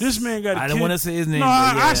 Yes. This man got a kid. I don't want to say his name. No,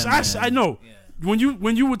 I know. Yeah.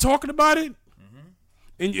 When you were talking about it,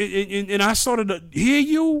 and I started to hear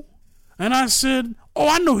you, and I said, "Oh,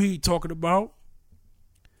 I know who he talking about."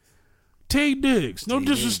 Taye Diggs. No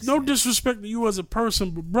disrespect to you as a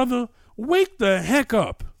person, but brother, wake the heck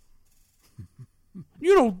up.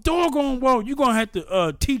 You know, doggone well, you're gonna have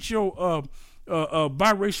to teach your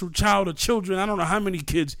biracial child or children. I don't know how many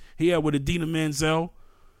kids he had with Idina Menzel.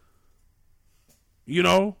 You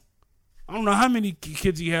know, I don't know how many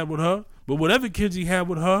kids he had with her, but whatever kids he had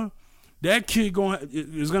with her, that kid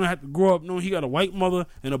is gonna have to grow up knowing he got a white mother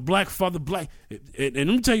and a black father. And let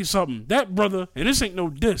me tell you something. That brother, and this ain't no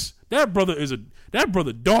diss. That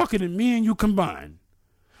brother darker than me and you combined.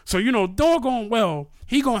 So you know, doggone well,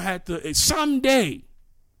 he gonna have to someday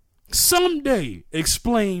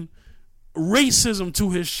explain racism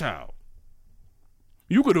to his child.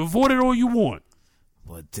 You could avoid it all you want.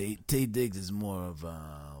 But Taye Diggs is more of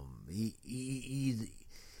he's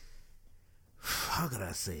how could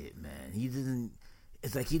I say it, man?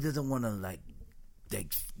 It's like he doesn't want to like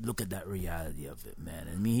look at that reality of it, man.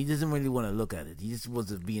 I mean, he doesn't really want to look at it. He just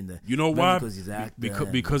wants to be in the. You know why? Because he's actor.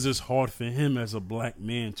 Because it's hard for him as a black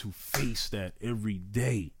man to face that every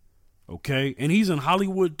day. Okay, and he's in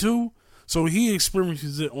Hollywood too, so he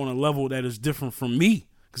experiences it on a level that is different from me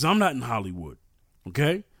because I'm not in Hollywood.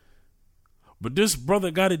 Okay, but this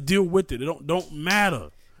brother got to deal with it. It don't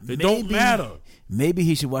matter. Don't matter. Maybe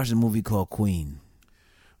he should watch a movie called Queen.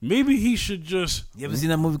 Maybe he should just... You ever seen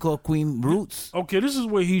that movie called Queen Roots? Okay, this is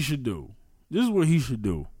what he should do.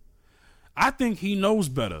 I think he knows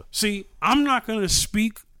better. See, I'm not going to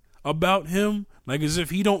speak about him like as if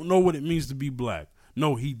he don't know what it means to be black.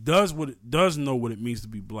 No, he does know what it means to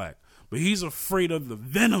be black. But he's afraid of the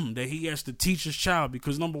venom that he has to teach his child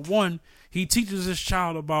because, number one, he teaches his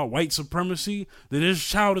child about white supremacy. Then his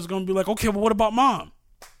child is going to be like, okay, well, what about mom?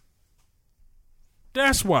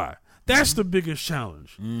 That's why. That's the biggest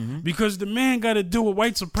challenge. Because the man got to deal with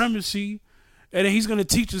white supremacy, and then he's going to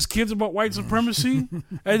teach his kids about white supremacy,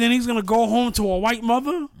 and then he's going to go home to a white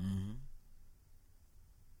mother.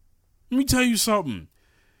 Let me tell you something.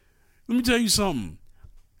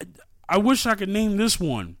 I wish I could name this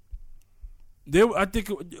one. There's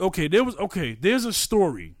a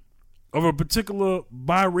story of a particular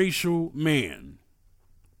biracial man.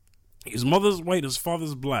 His mother's white, his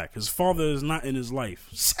father's black. His father is not in his life.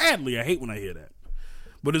 Sadly, I hate when I hear that.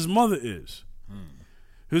 But his mother is.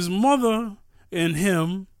 His mother and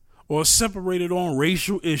him are separated on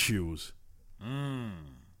racial issues.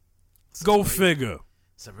 Go figure.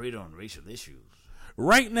 Separated on racial issues.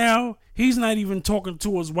 Right now, he's not even talking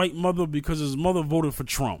to his white mother because his mother voted for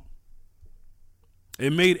Trump.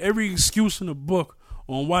 It made every excuse in the book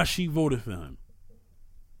on why she voted for him.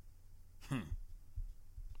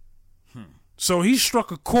 So he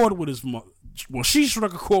struck a chord with his mother. Well, she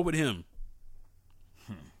struck a chord with him.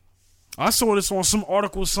 I saw this on some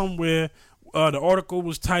article somewhere. The article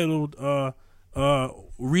was titled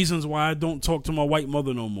 "Reasons Why I Don't Talk to My White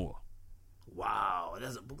Mother No More." Wow,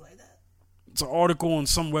 there's a book like that? It's an article on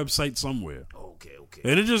some website somewhere. Okay.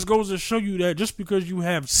 And it just goes to show you that just because you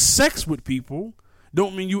have sex with people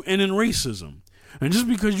don't mean you end in racism. And just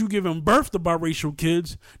because you giving birth to biracial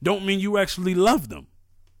kids don't mean you actually love them.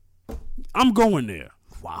 I'm going there.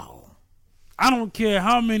 Wow. I don't care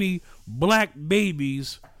how many black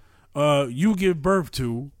babies you give birth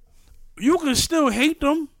to. You can still hate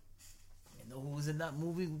them. You know who was in that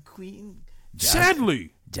movie with Queen?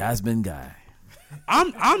 Sadly. Jasmine Guy.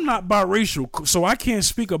 I'm not biracial, so I can't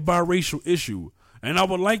speak a biracial issue. And I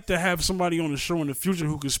would like to have somebody on the show in the future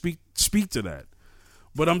who could speak to that.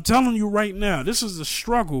 But I'm telling you right now, this is a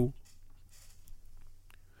struggle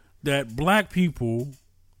that black people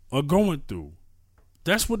are going through.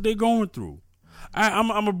 That's what they're going through. I'm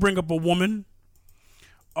going to bring up a woman.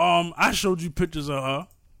 I showed you pictures of her.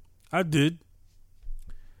 I did.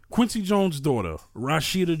 Quincy Jones' daughter,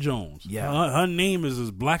 Rashida Jones. Yeah. Her name is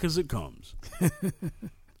as black as it comes.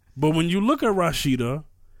 But when you look at Rashida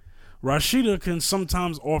can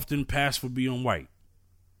sometimes often pass for being white.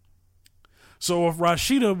 So if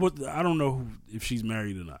Rashida would, I don't know if she's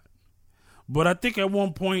married or not. But I think at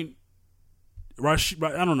one point, I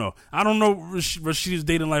don't know Rashida's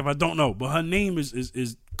dating life. I don't know. But her name is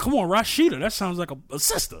come on, Rashida. That sounds like a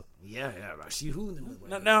sister. Yeah,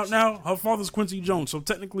 Rashida. Now, her father's Quincy Jones, so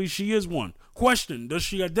technically she is one. Question, does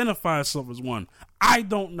she identify herself as one? I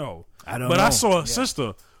don't know. But I saw her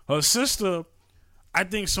sister. Her sister, I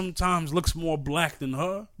think sometimes looks more black than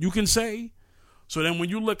her, you can say. So then when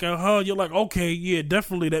you look at her, you're like, okay, yeah,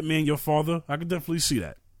 definitely that man your father. I can definitely see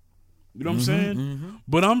that. You know what I'm saying? Mm-hmm.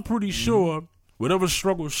 But I'm pretty sure whatever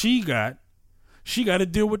struggle she got to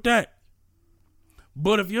deal with that.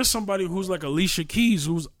 But if you're somebody who's like Alicia Keys,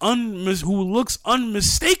 who looks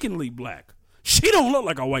unmistakably black, she don't look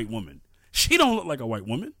like a white woman.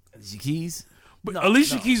 Alicia Keys? But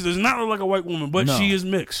Alicia Keys does not look like a white woman, but she is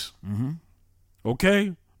mixed. Mm-hmm.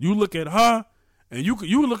 Okay? You look at her, and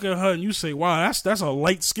you look at her and you say, wow, that's a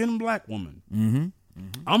light-skinned black woman. Mm-hmm.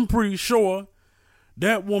 Mm-hmm. I'm pretty sure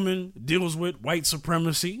that woman deals with white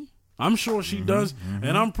supremacy. I'm sure she does. Mm-hmm.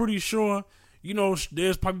 And I'm pretty sure,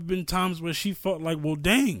 there's probably been times where she felt like, well,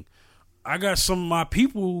 dang, I got some of my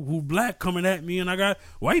people who black coming at me, and I got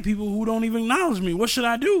white people who don't even acknowledge me. What should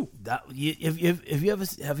I do? Have you ever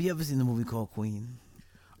seen the movie called Queen?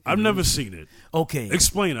 I've never seen it. Okay,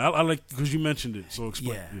 explain it. I like because you mentioned it. So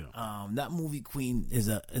explain. Yeah. That movie Queen is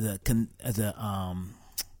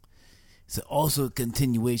also a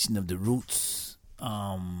continuation of the Roots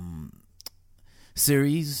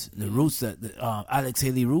series, the Roots that Alex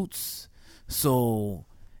Haley Roots. So,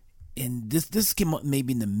 in this came up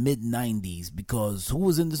maybe in the mid '90s because who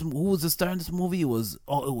was the star in this movie? It was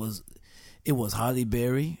Halle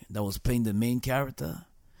Berry that was playing the main character.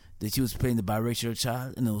 That she was playing the biracial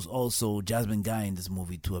child, and it was also Jasmine Guy in this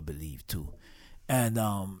movie too, I believe too. And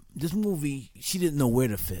this movie, she didn't know where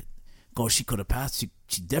to fit because she could have passed. She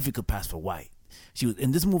definitely could pass for white. She was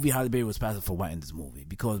in this movie. Halle Berry was passing for white in this movie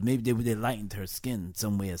because maybe they lightened her skin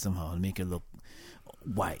some way or somehow to make her look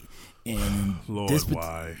white. And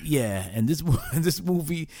why? Yeah, and this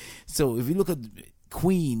movie. So if you look at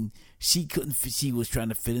Queen, she couldn't. She was trying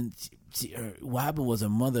to fit in. What happened was her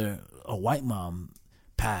mother, a white mom,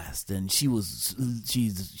 passed, and her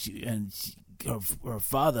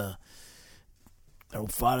father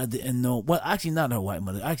didn't know. Well, actually, not her white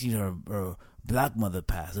mother. Actually, her black mother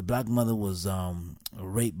passed. The black mother was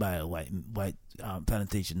raped by a white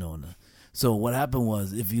plantation owner. So what happened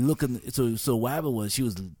was, if you look at so what happened was she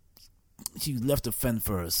left to fend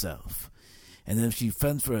for herself, and then if she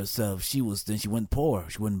fend for herself, she went poor.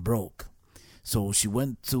 She went broke. So she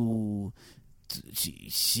went to.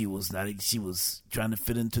 She was trying to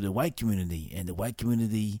fit into the white community, and the white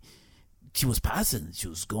community, she was passing. She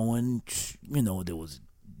was going, they was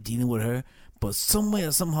dealing with her. But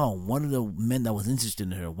somehow, one of the men that was interested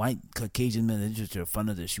in her, white Caucasian men interested in her, found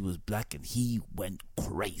out that she was black, and he went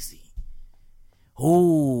crazy.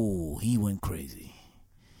 Oh, he went crazy.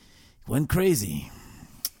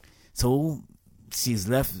 So she's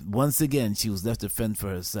left once again. She was left to fend for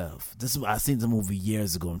herself. I seen the movie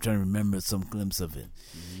years ago. I'm trying to remember some glimpse of it.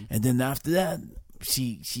 Mm-hmm. And then after that,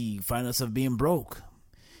 she found herself being broke.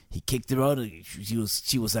 He kicked her out. She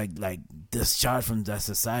was like discharged from that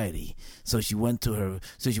society. So she went to her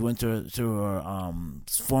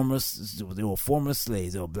former. They were former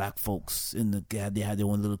slaves. They were black folks they had their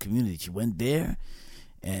own little community. She went there,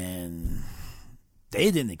 and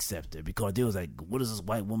They didn't accept it because they was like, what is this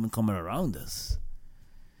white woman coming around us?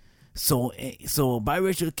 So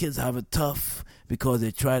biracial kids have it tough because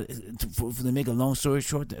they try to make a long story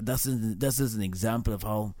short. That's just an example of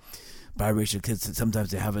how biracial kids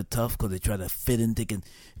sometimes they have it tough because they try to fit in. They can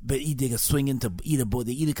swing into either both.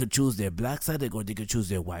 They either could choose their black side or they could choose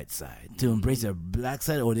their white side to embrace their black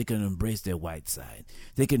side, or they can embrace their white side.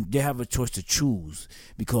 They have a choice to choose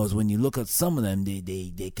because when you look at some of them,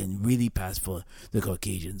 they can really pass for the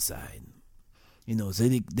Caucasian side. So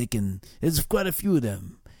they can. There's quite a few of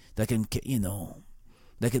them that can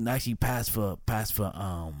that can actually pass for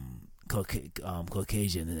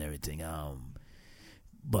Caucasian and everything.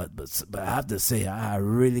 But I have to say, I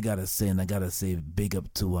really gotta say, and I gotta say, big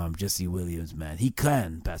up to Jesse Williams, man. He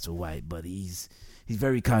can pass for white, but he's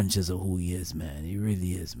very conscious of who he is, man. He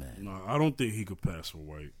really is, man. No, I don't think he could pass for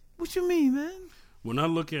white. What you mean, man? When I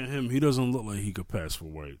look at him, he doesn't look like he could pass for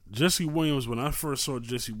white. Jesse Williams, when I first saw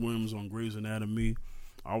Jesse Williams on Grey's Anatomy,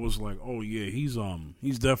 I was like, oh yeah, he's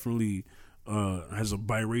definitely has a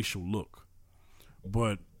biracial look,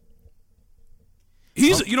 but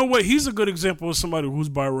he's he's a good example of somebody who's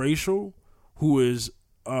biracial, who is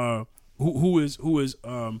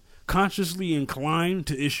consciously inclined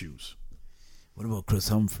to issues. What about Chris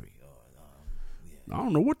Humphrey? I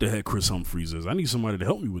don't know what the heck Chris Humphries is. I need somebody to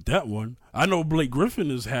help me with that one. I know Blake Griffin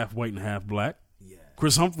is half white and half black. Yeah.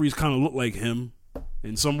 Chris Humphries kind of look like him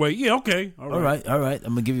in some way. Yeah, okay. All right. I'm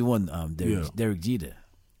going to give you one. Derek Jeter.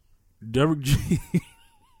 Derek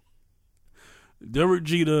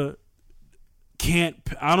Jeter can't.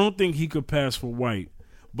 I don't think he could pass for white.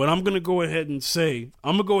 But I'm going to go ahead and say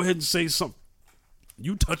something.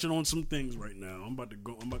 You touching on some things right now. I'm about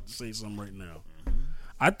to say something right now. Mm-hmm.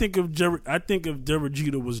 I think if Derek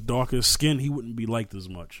Jeter was darker skinned, he wouldn't be liked as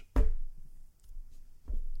much.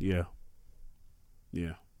 Yeah.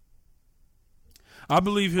 I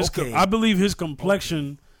believe his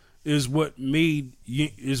complexion is what made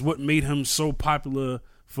him so popular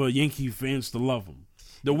for Yankee fans to love him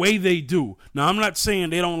the way they do. Now, I'm not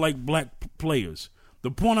saying they don't like black players.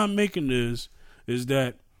 The point I'm making is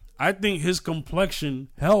that I think his complexion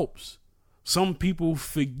helps some people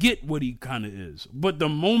forget what he kind of is. But the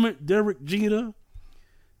moment Derek Jeter,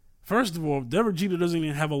 first of all, Derek Jeter doesn't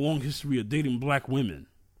even have a long history of dating black women.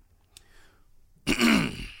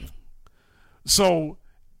 So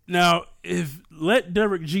now, let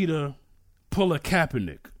Derek Jeter pull a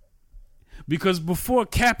Kaepernick, because before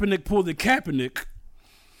Kaepernick pulled the Kaepernick,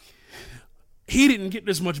 he didn't get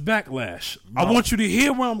this much backlash. No. I want you to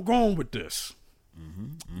hear where I'm going with this.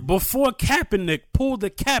 Mm-hmm. Before Kaepernick pulled the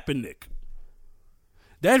Kaepernick,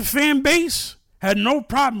 that fan base had no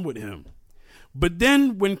problem with him. But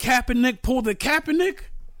then when Kaepernick pulled the Kaepernick,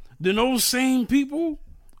 then those same people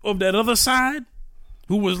of that other side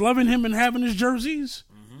who was loving him and having his jerseys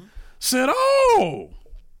said, oh,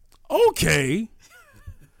 okay.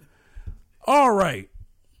 All right.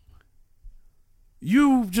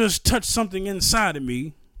 You just touched something inside of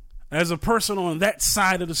me as a person on that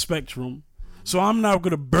side of the spectrum, so I'm now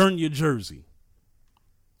going to burn your jersey.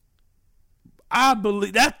 I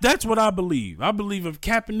believe that's what I believe. I believe if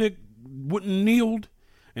Kaepernick wouldn't kneeled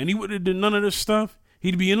and he wouldn't have done none of this stuff,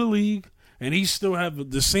 he'd be in the league and he still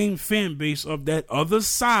have the same fan base of that other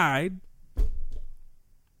side.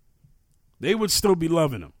 They would still be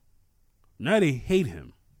loving him. Now they hate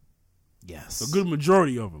him. Yes. A good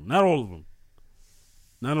majority of them. Not all of them.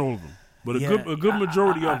 Not all of them. But a good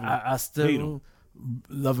majority of them. I still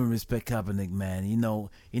love and respect Kaepernick, man. You know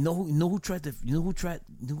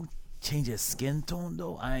who change his skin tone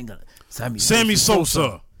though? I ain't gonna. Sammy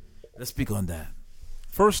Sosa. Let's speak on that.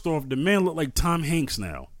 First off, the man looked like Tom Hanks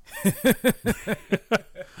now.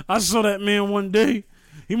 I saw that man one day.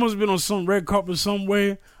 He must have been on some red carpet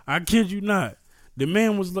somewhere. I kid you not. The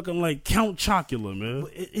man was looking like Count Chocula, man.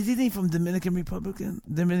 Is he from Dominican Republic?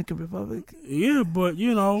 Yeah, but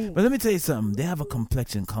you know. But let me tell you something. They have a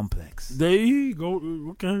complexion complex. They go.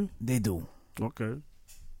 Okay. They do. Okay.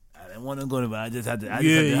 I didn't want to go to, but I just had to. I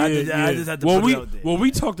just had to put it out there. Well,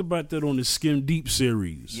 we talked about that on the Skin Deep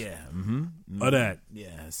series. Yeah. Mm-hmm. Of that.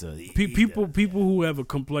 Yeah. So people who have a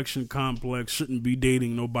complexion complex shouldn't be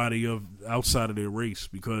dating nobody of outside of their race,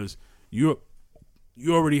 because you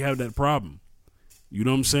already have that problem. You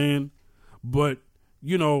know what I'm saying? But,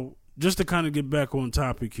 you know, just to kind of get back on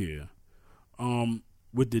topic here,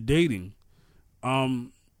 with the dating,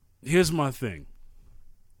 here's my thing.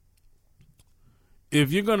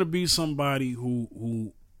 If you're going to be somebody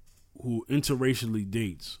who interracially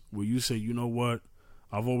dates, where you say, you know what,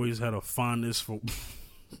 I've always had a fondness for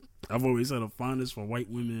white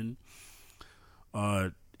women,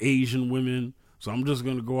 Asian women, So I'm just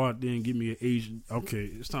gonna go out there and give me an Asian.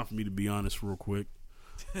 Okay, it's time for me to be honest, real quick.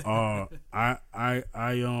 No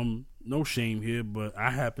shame here, but I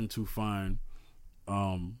happen to find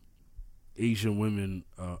Asian women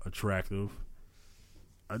attractive.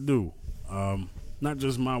 I do. Not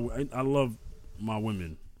just I love my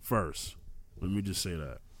women first. Let me just say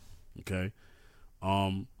that. Okay.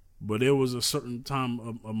 But there was a certain time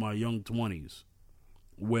of my young 20s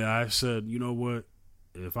where I said, you know what?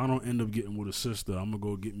 If I don't end up getting with a sister, I'm going to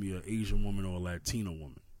go get me an Asian woman or a Latina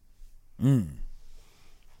woman.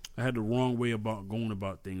 I had the wrong way about going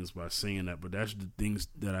about things by saying that, but that's the things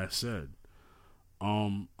that I said.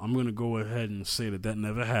 I'm going to go ahead and say that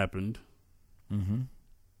never happened. Mm-hmm.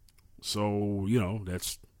 So,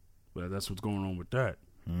 that's what's going on with that.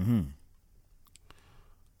 Mm-hmm.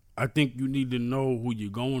 I think you need to know who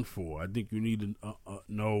you're going for. I think you need to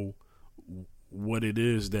know what it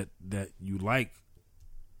is that you like.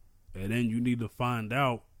 And then you need to find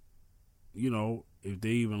out, if they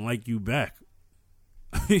even like you back.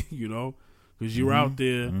 Because you're out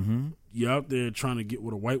there, you're out there trying to get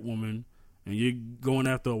with a white woman, and you're going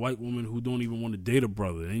after a white woman who don't even want to date a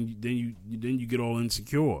brother. And then you get all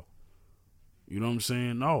insecure. You know what I'm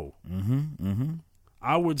saying? No.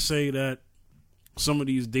 I would say that some of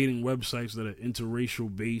these dating websites that are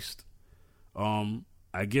interracial based,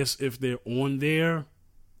 I guess if they're on there,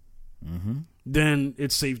 then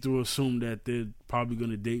it's safe to assume that they're probably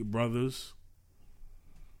going to date brothers.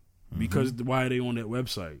 Because why are they on that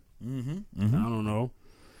website? I don't know.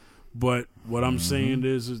 But what I'm saying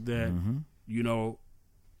is that,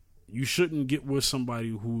 you shouldn't get with somebody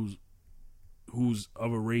who's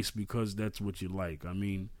of a race because that's what you like. I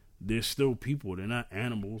mean, they're still people. They're not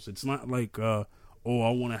animals. It's not like, I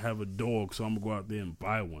want to have a dog, so I'm going to go out there and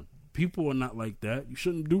buy one. People are not like that. You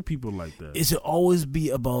shouldn't do people like that. It should always be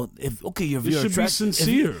about if you're should be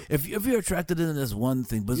sincere. If you're attracted to them, that's one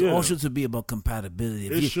thing, but it also should be about compatibility.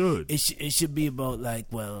 It should be about like,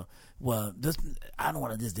 I don't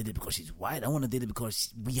want to just date it because she's white. I want to date it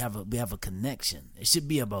because we have a connection. It should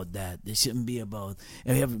be about that. It shouldn't be about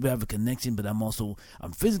we have a connection, but I'm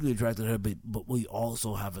physically attracted to her, but we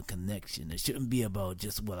also have a connection. It shouldn't be about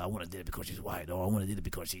just I want to date it because she's white, or I want to date it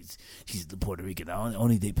because she's the Puerto Rican. I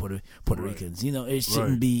only date Puerto Ricans. It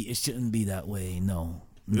shouldn't be. It shouldn't be that way. No.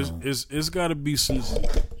 It's got to be sincere.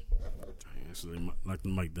 Like the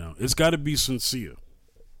mic down. It's got to be sincere.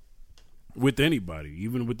 With anybody,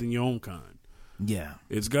 even within your own kind. Yeah.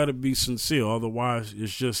 It's got to be sincere. Otherwise,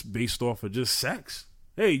 it's just based off of just sex.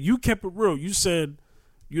 Hey, you kept it real. You said,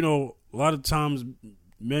 a lot of times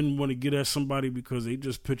men want to get at somebody because they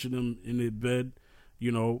just picture them in their bed,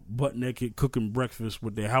 butt naked, cooking breakfast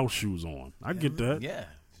with their house shoes on. I get that. Yeah.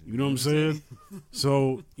 You know what I'm saying?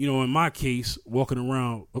 So, in my case, walking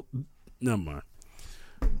around, never mind.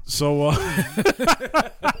 So,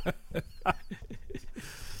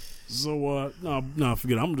 no,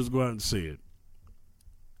 forget it. I'm going to just go out and say it.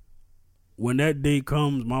 When that day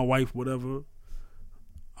comes, my wife, whatever,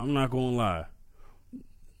 I'm not going to lie.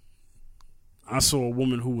 I saw a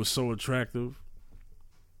woman who was so attractive.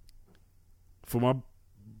 For my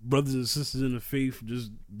brothers and sisters in the faith, just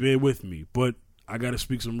bear with me. But I got to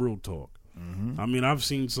speak some real talk. I mean, I've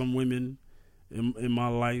seen some women in my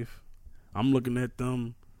life. I'm looking at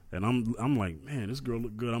them. And I'm like, man, this girl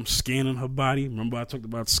look good. I'm scanning her body. Remember I talked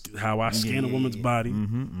about how I scan a woman's body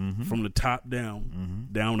from the top down,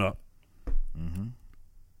 down up,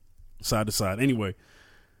 side to side. Anyway,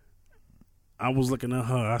 I was looking at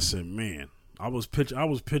her. I said, man, I was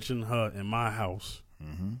pitching her in my house,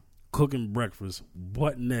 cooking breakfast,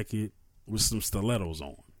 butt naked with some stilettos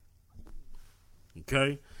on.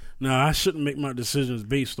 Okay? Now, I shouldn't make my decisions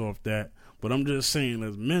based off that, but I'm just saying,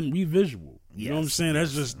 as men, we visual. You know what I'm saying?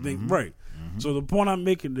 That's just right. So the point I'm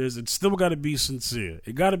making is it's still got to be sincere.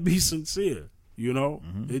 It got to be sincere.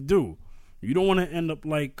 It do. You don't want to end up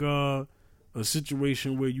like a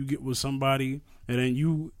situation where you get with somebody and then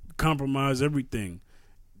you compromise everything.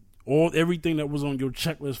 Everything that was on your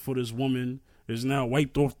checklist for this woman is now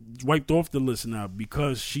wiped off the list now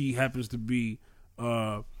because she happens to be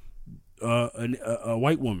a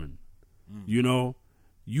white woman. You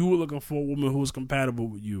were looking for a woman who's compatible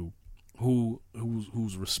with you.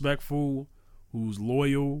 Who's respectful, who's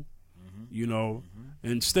loyal,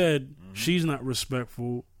 Instead, she's not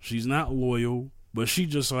respectful, she's not loyal, but she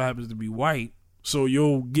just so happens to be white, so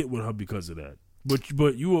you'll get with her because of that.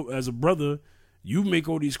 But you, as a brother, you make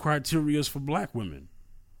all these criterias for black women.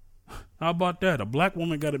 How about that? A black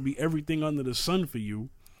woman got to be everything under the sun for you,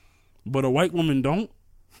 but a white woman don't?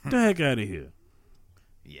 Get the heck out of here.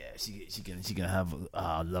 Yeah, she can have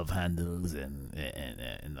love handles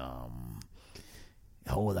and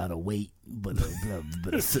whole lot of weight, but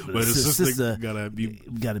a sister gotta be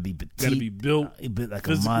petite, gotta be built, like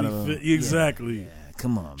a model. Fit. Exactly. Yeah.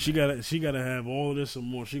 Come on, she gotta have all of this and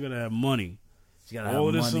more. She gotta have money. She gotta all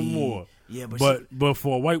of this and more. Yeah, but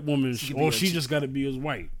for a white woman, she just gotta be as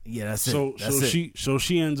white. Yeah, that's it. So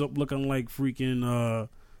she ends up looking like freaking,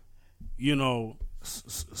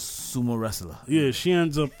 sumo wrestler. Yeah, she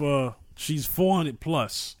ends up. She's 400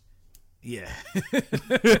 plus. Yeah.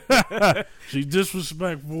 She's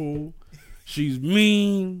disrespectful. She's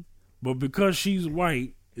mean. But because she's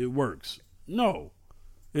white, it works. No,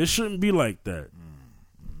 it shouldn't be like that.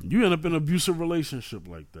 Mm-hmm. You end up in an abusive relationship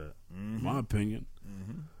like that, in my opinion.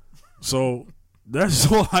 Mm-hmm. So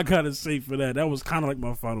that's all I got to say for that. That was kind of like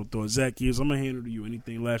my final thought. Zacchaeus, I'm going to hand it to you.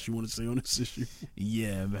 Anything last you want to say on this issue?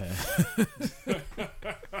 Yeah, man.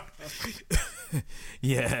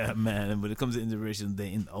 Yeah, man. And when it comes to interracial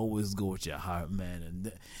dating, always go with your heart, man.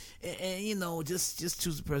 And just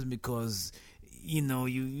choose a person because you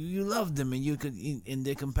love them and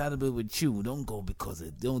they're compatible with you. Don't go because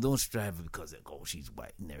don't strive because she's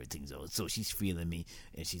white and everything. So she's feeling me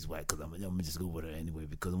and she's white because I'm gonna just go with her anyway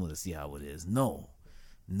because I'm gonna see how it is. No.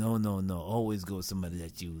 Always go with somebody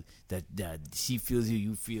that she feels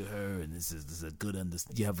you feel her, and this is a good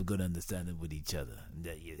you have a good understanding with each other. And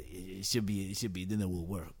that it should be. Then it will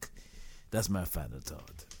work. That's my final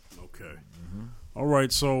thought. Okay. Mm-hmm. All right.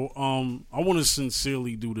 So I want to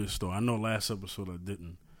sincerely do this though. I know last episode I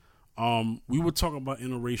didn't. We were talking about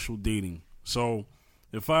interracial dating. So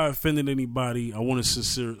if I offended anybody, I want to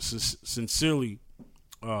sincerely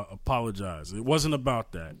apologize. It wasn't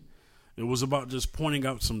about that. It was about just pointing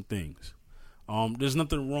out some things. There's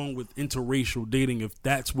nothing wrong with interracial dating if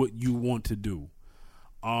that's what you want to do.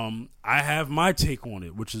 I have my take on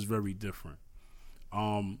it, which is very different.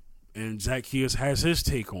 And Zacchaeus has his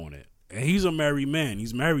take on it. And he's a married man.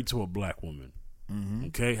 He's married to a black woman. Mm-hmm.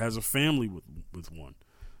 Okay? Has a family with one.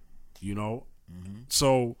 Mm-hmm.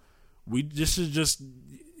 So this is just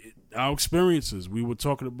our experiences. We were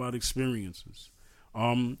talking about experiences.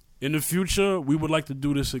 In the future, we would like to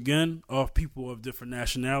do this again of people of different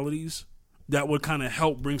nationalities. That would kind of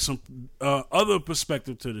help bring some other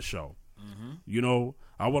perspective to the show. Mm-hmm.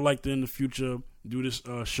 I would like to in the future do this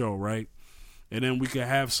show, right? And then we could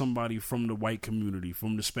have somebody from the white community,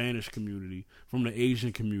 from the Spanish community, from the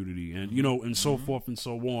Asian community, and and so forth and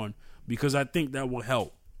so on, because I think that will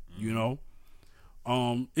help.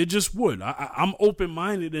 It just would. I'm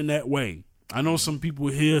open-minded in that way. I know some people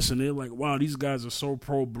hear this and they're like, wow, these guys are so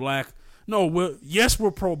pro-black. No, we're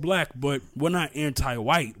pro-black, but we're not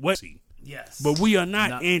anti-white. Yes. But we are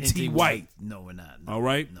not anti-white. No, we're not. No. All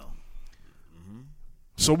right? No. Mm-hmm.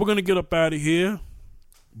 So we're going to get up out of here.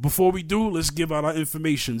 Before we do, let's give out our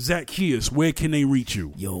information. Zacchaeus, where can they reach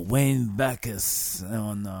you? Yo, Wayne Backus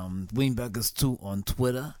on Wayne Backus 2 on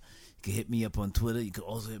Twitter. You can hit me up on Twitter. You can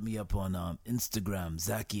also hit me up on Instagram,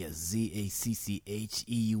 Zacchaeus, ZACCHEUS.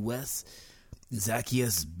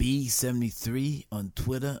 Zacchaeus B73 on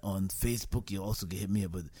Twitter. On Facebook, you also can hit me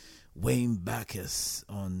up with Wayne Backus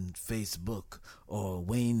on Facebook or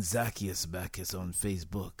Wayne Zacchaeus Backus on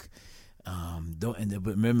Facebook. But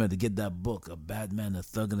remember to get that book, A Bad Man, a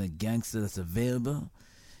Thug, and a Gangster, that's available.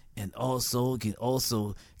 And also, we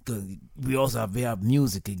have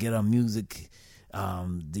music. You get our music.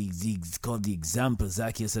 It's called The Example,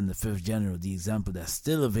 Zacchaeus and the Fifth General. The Example, that's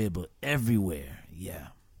still available everywhere. Yeah.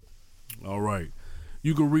 All right.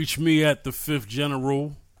 You can reach me at The Fifth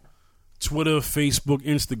General, Twitter, Facebook,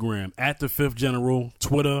 Instagram. At The Fifth General,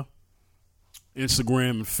 Twitter, Instagram,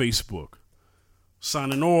 and Facebook.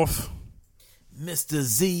 Signing off. Mr.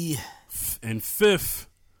 Z. And Fifth.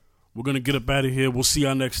 We're going to get up out of here. We'll see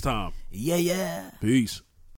y'all next time. Yeah. Peace.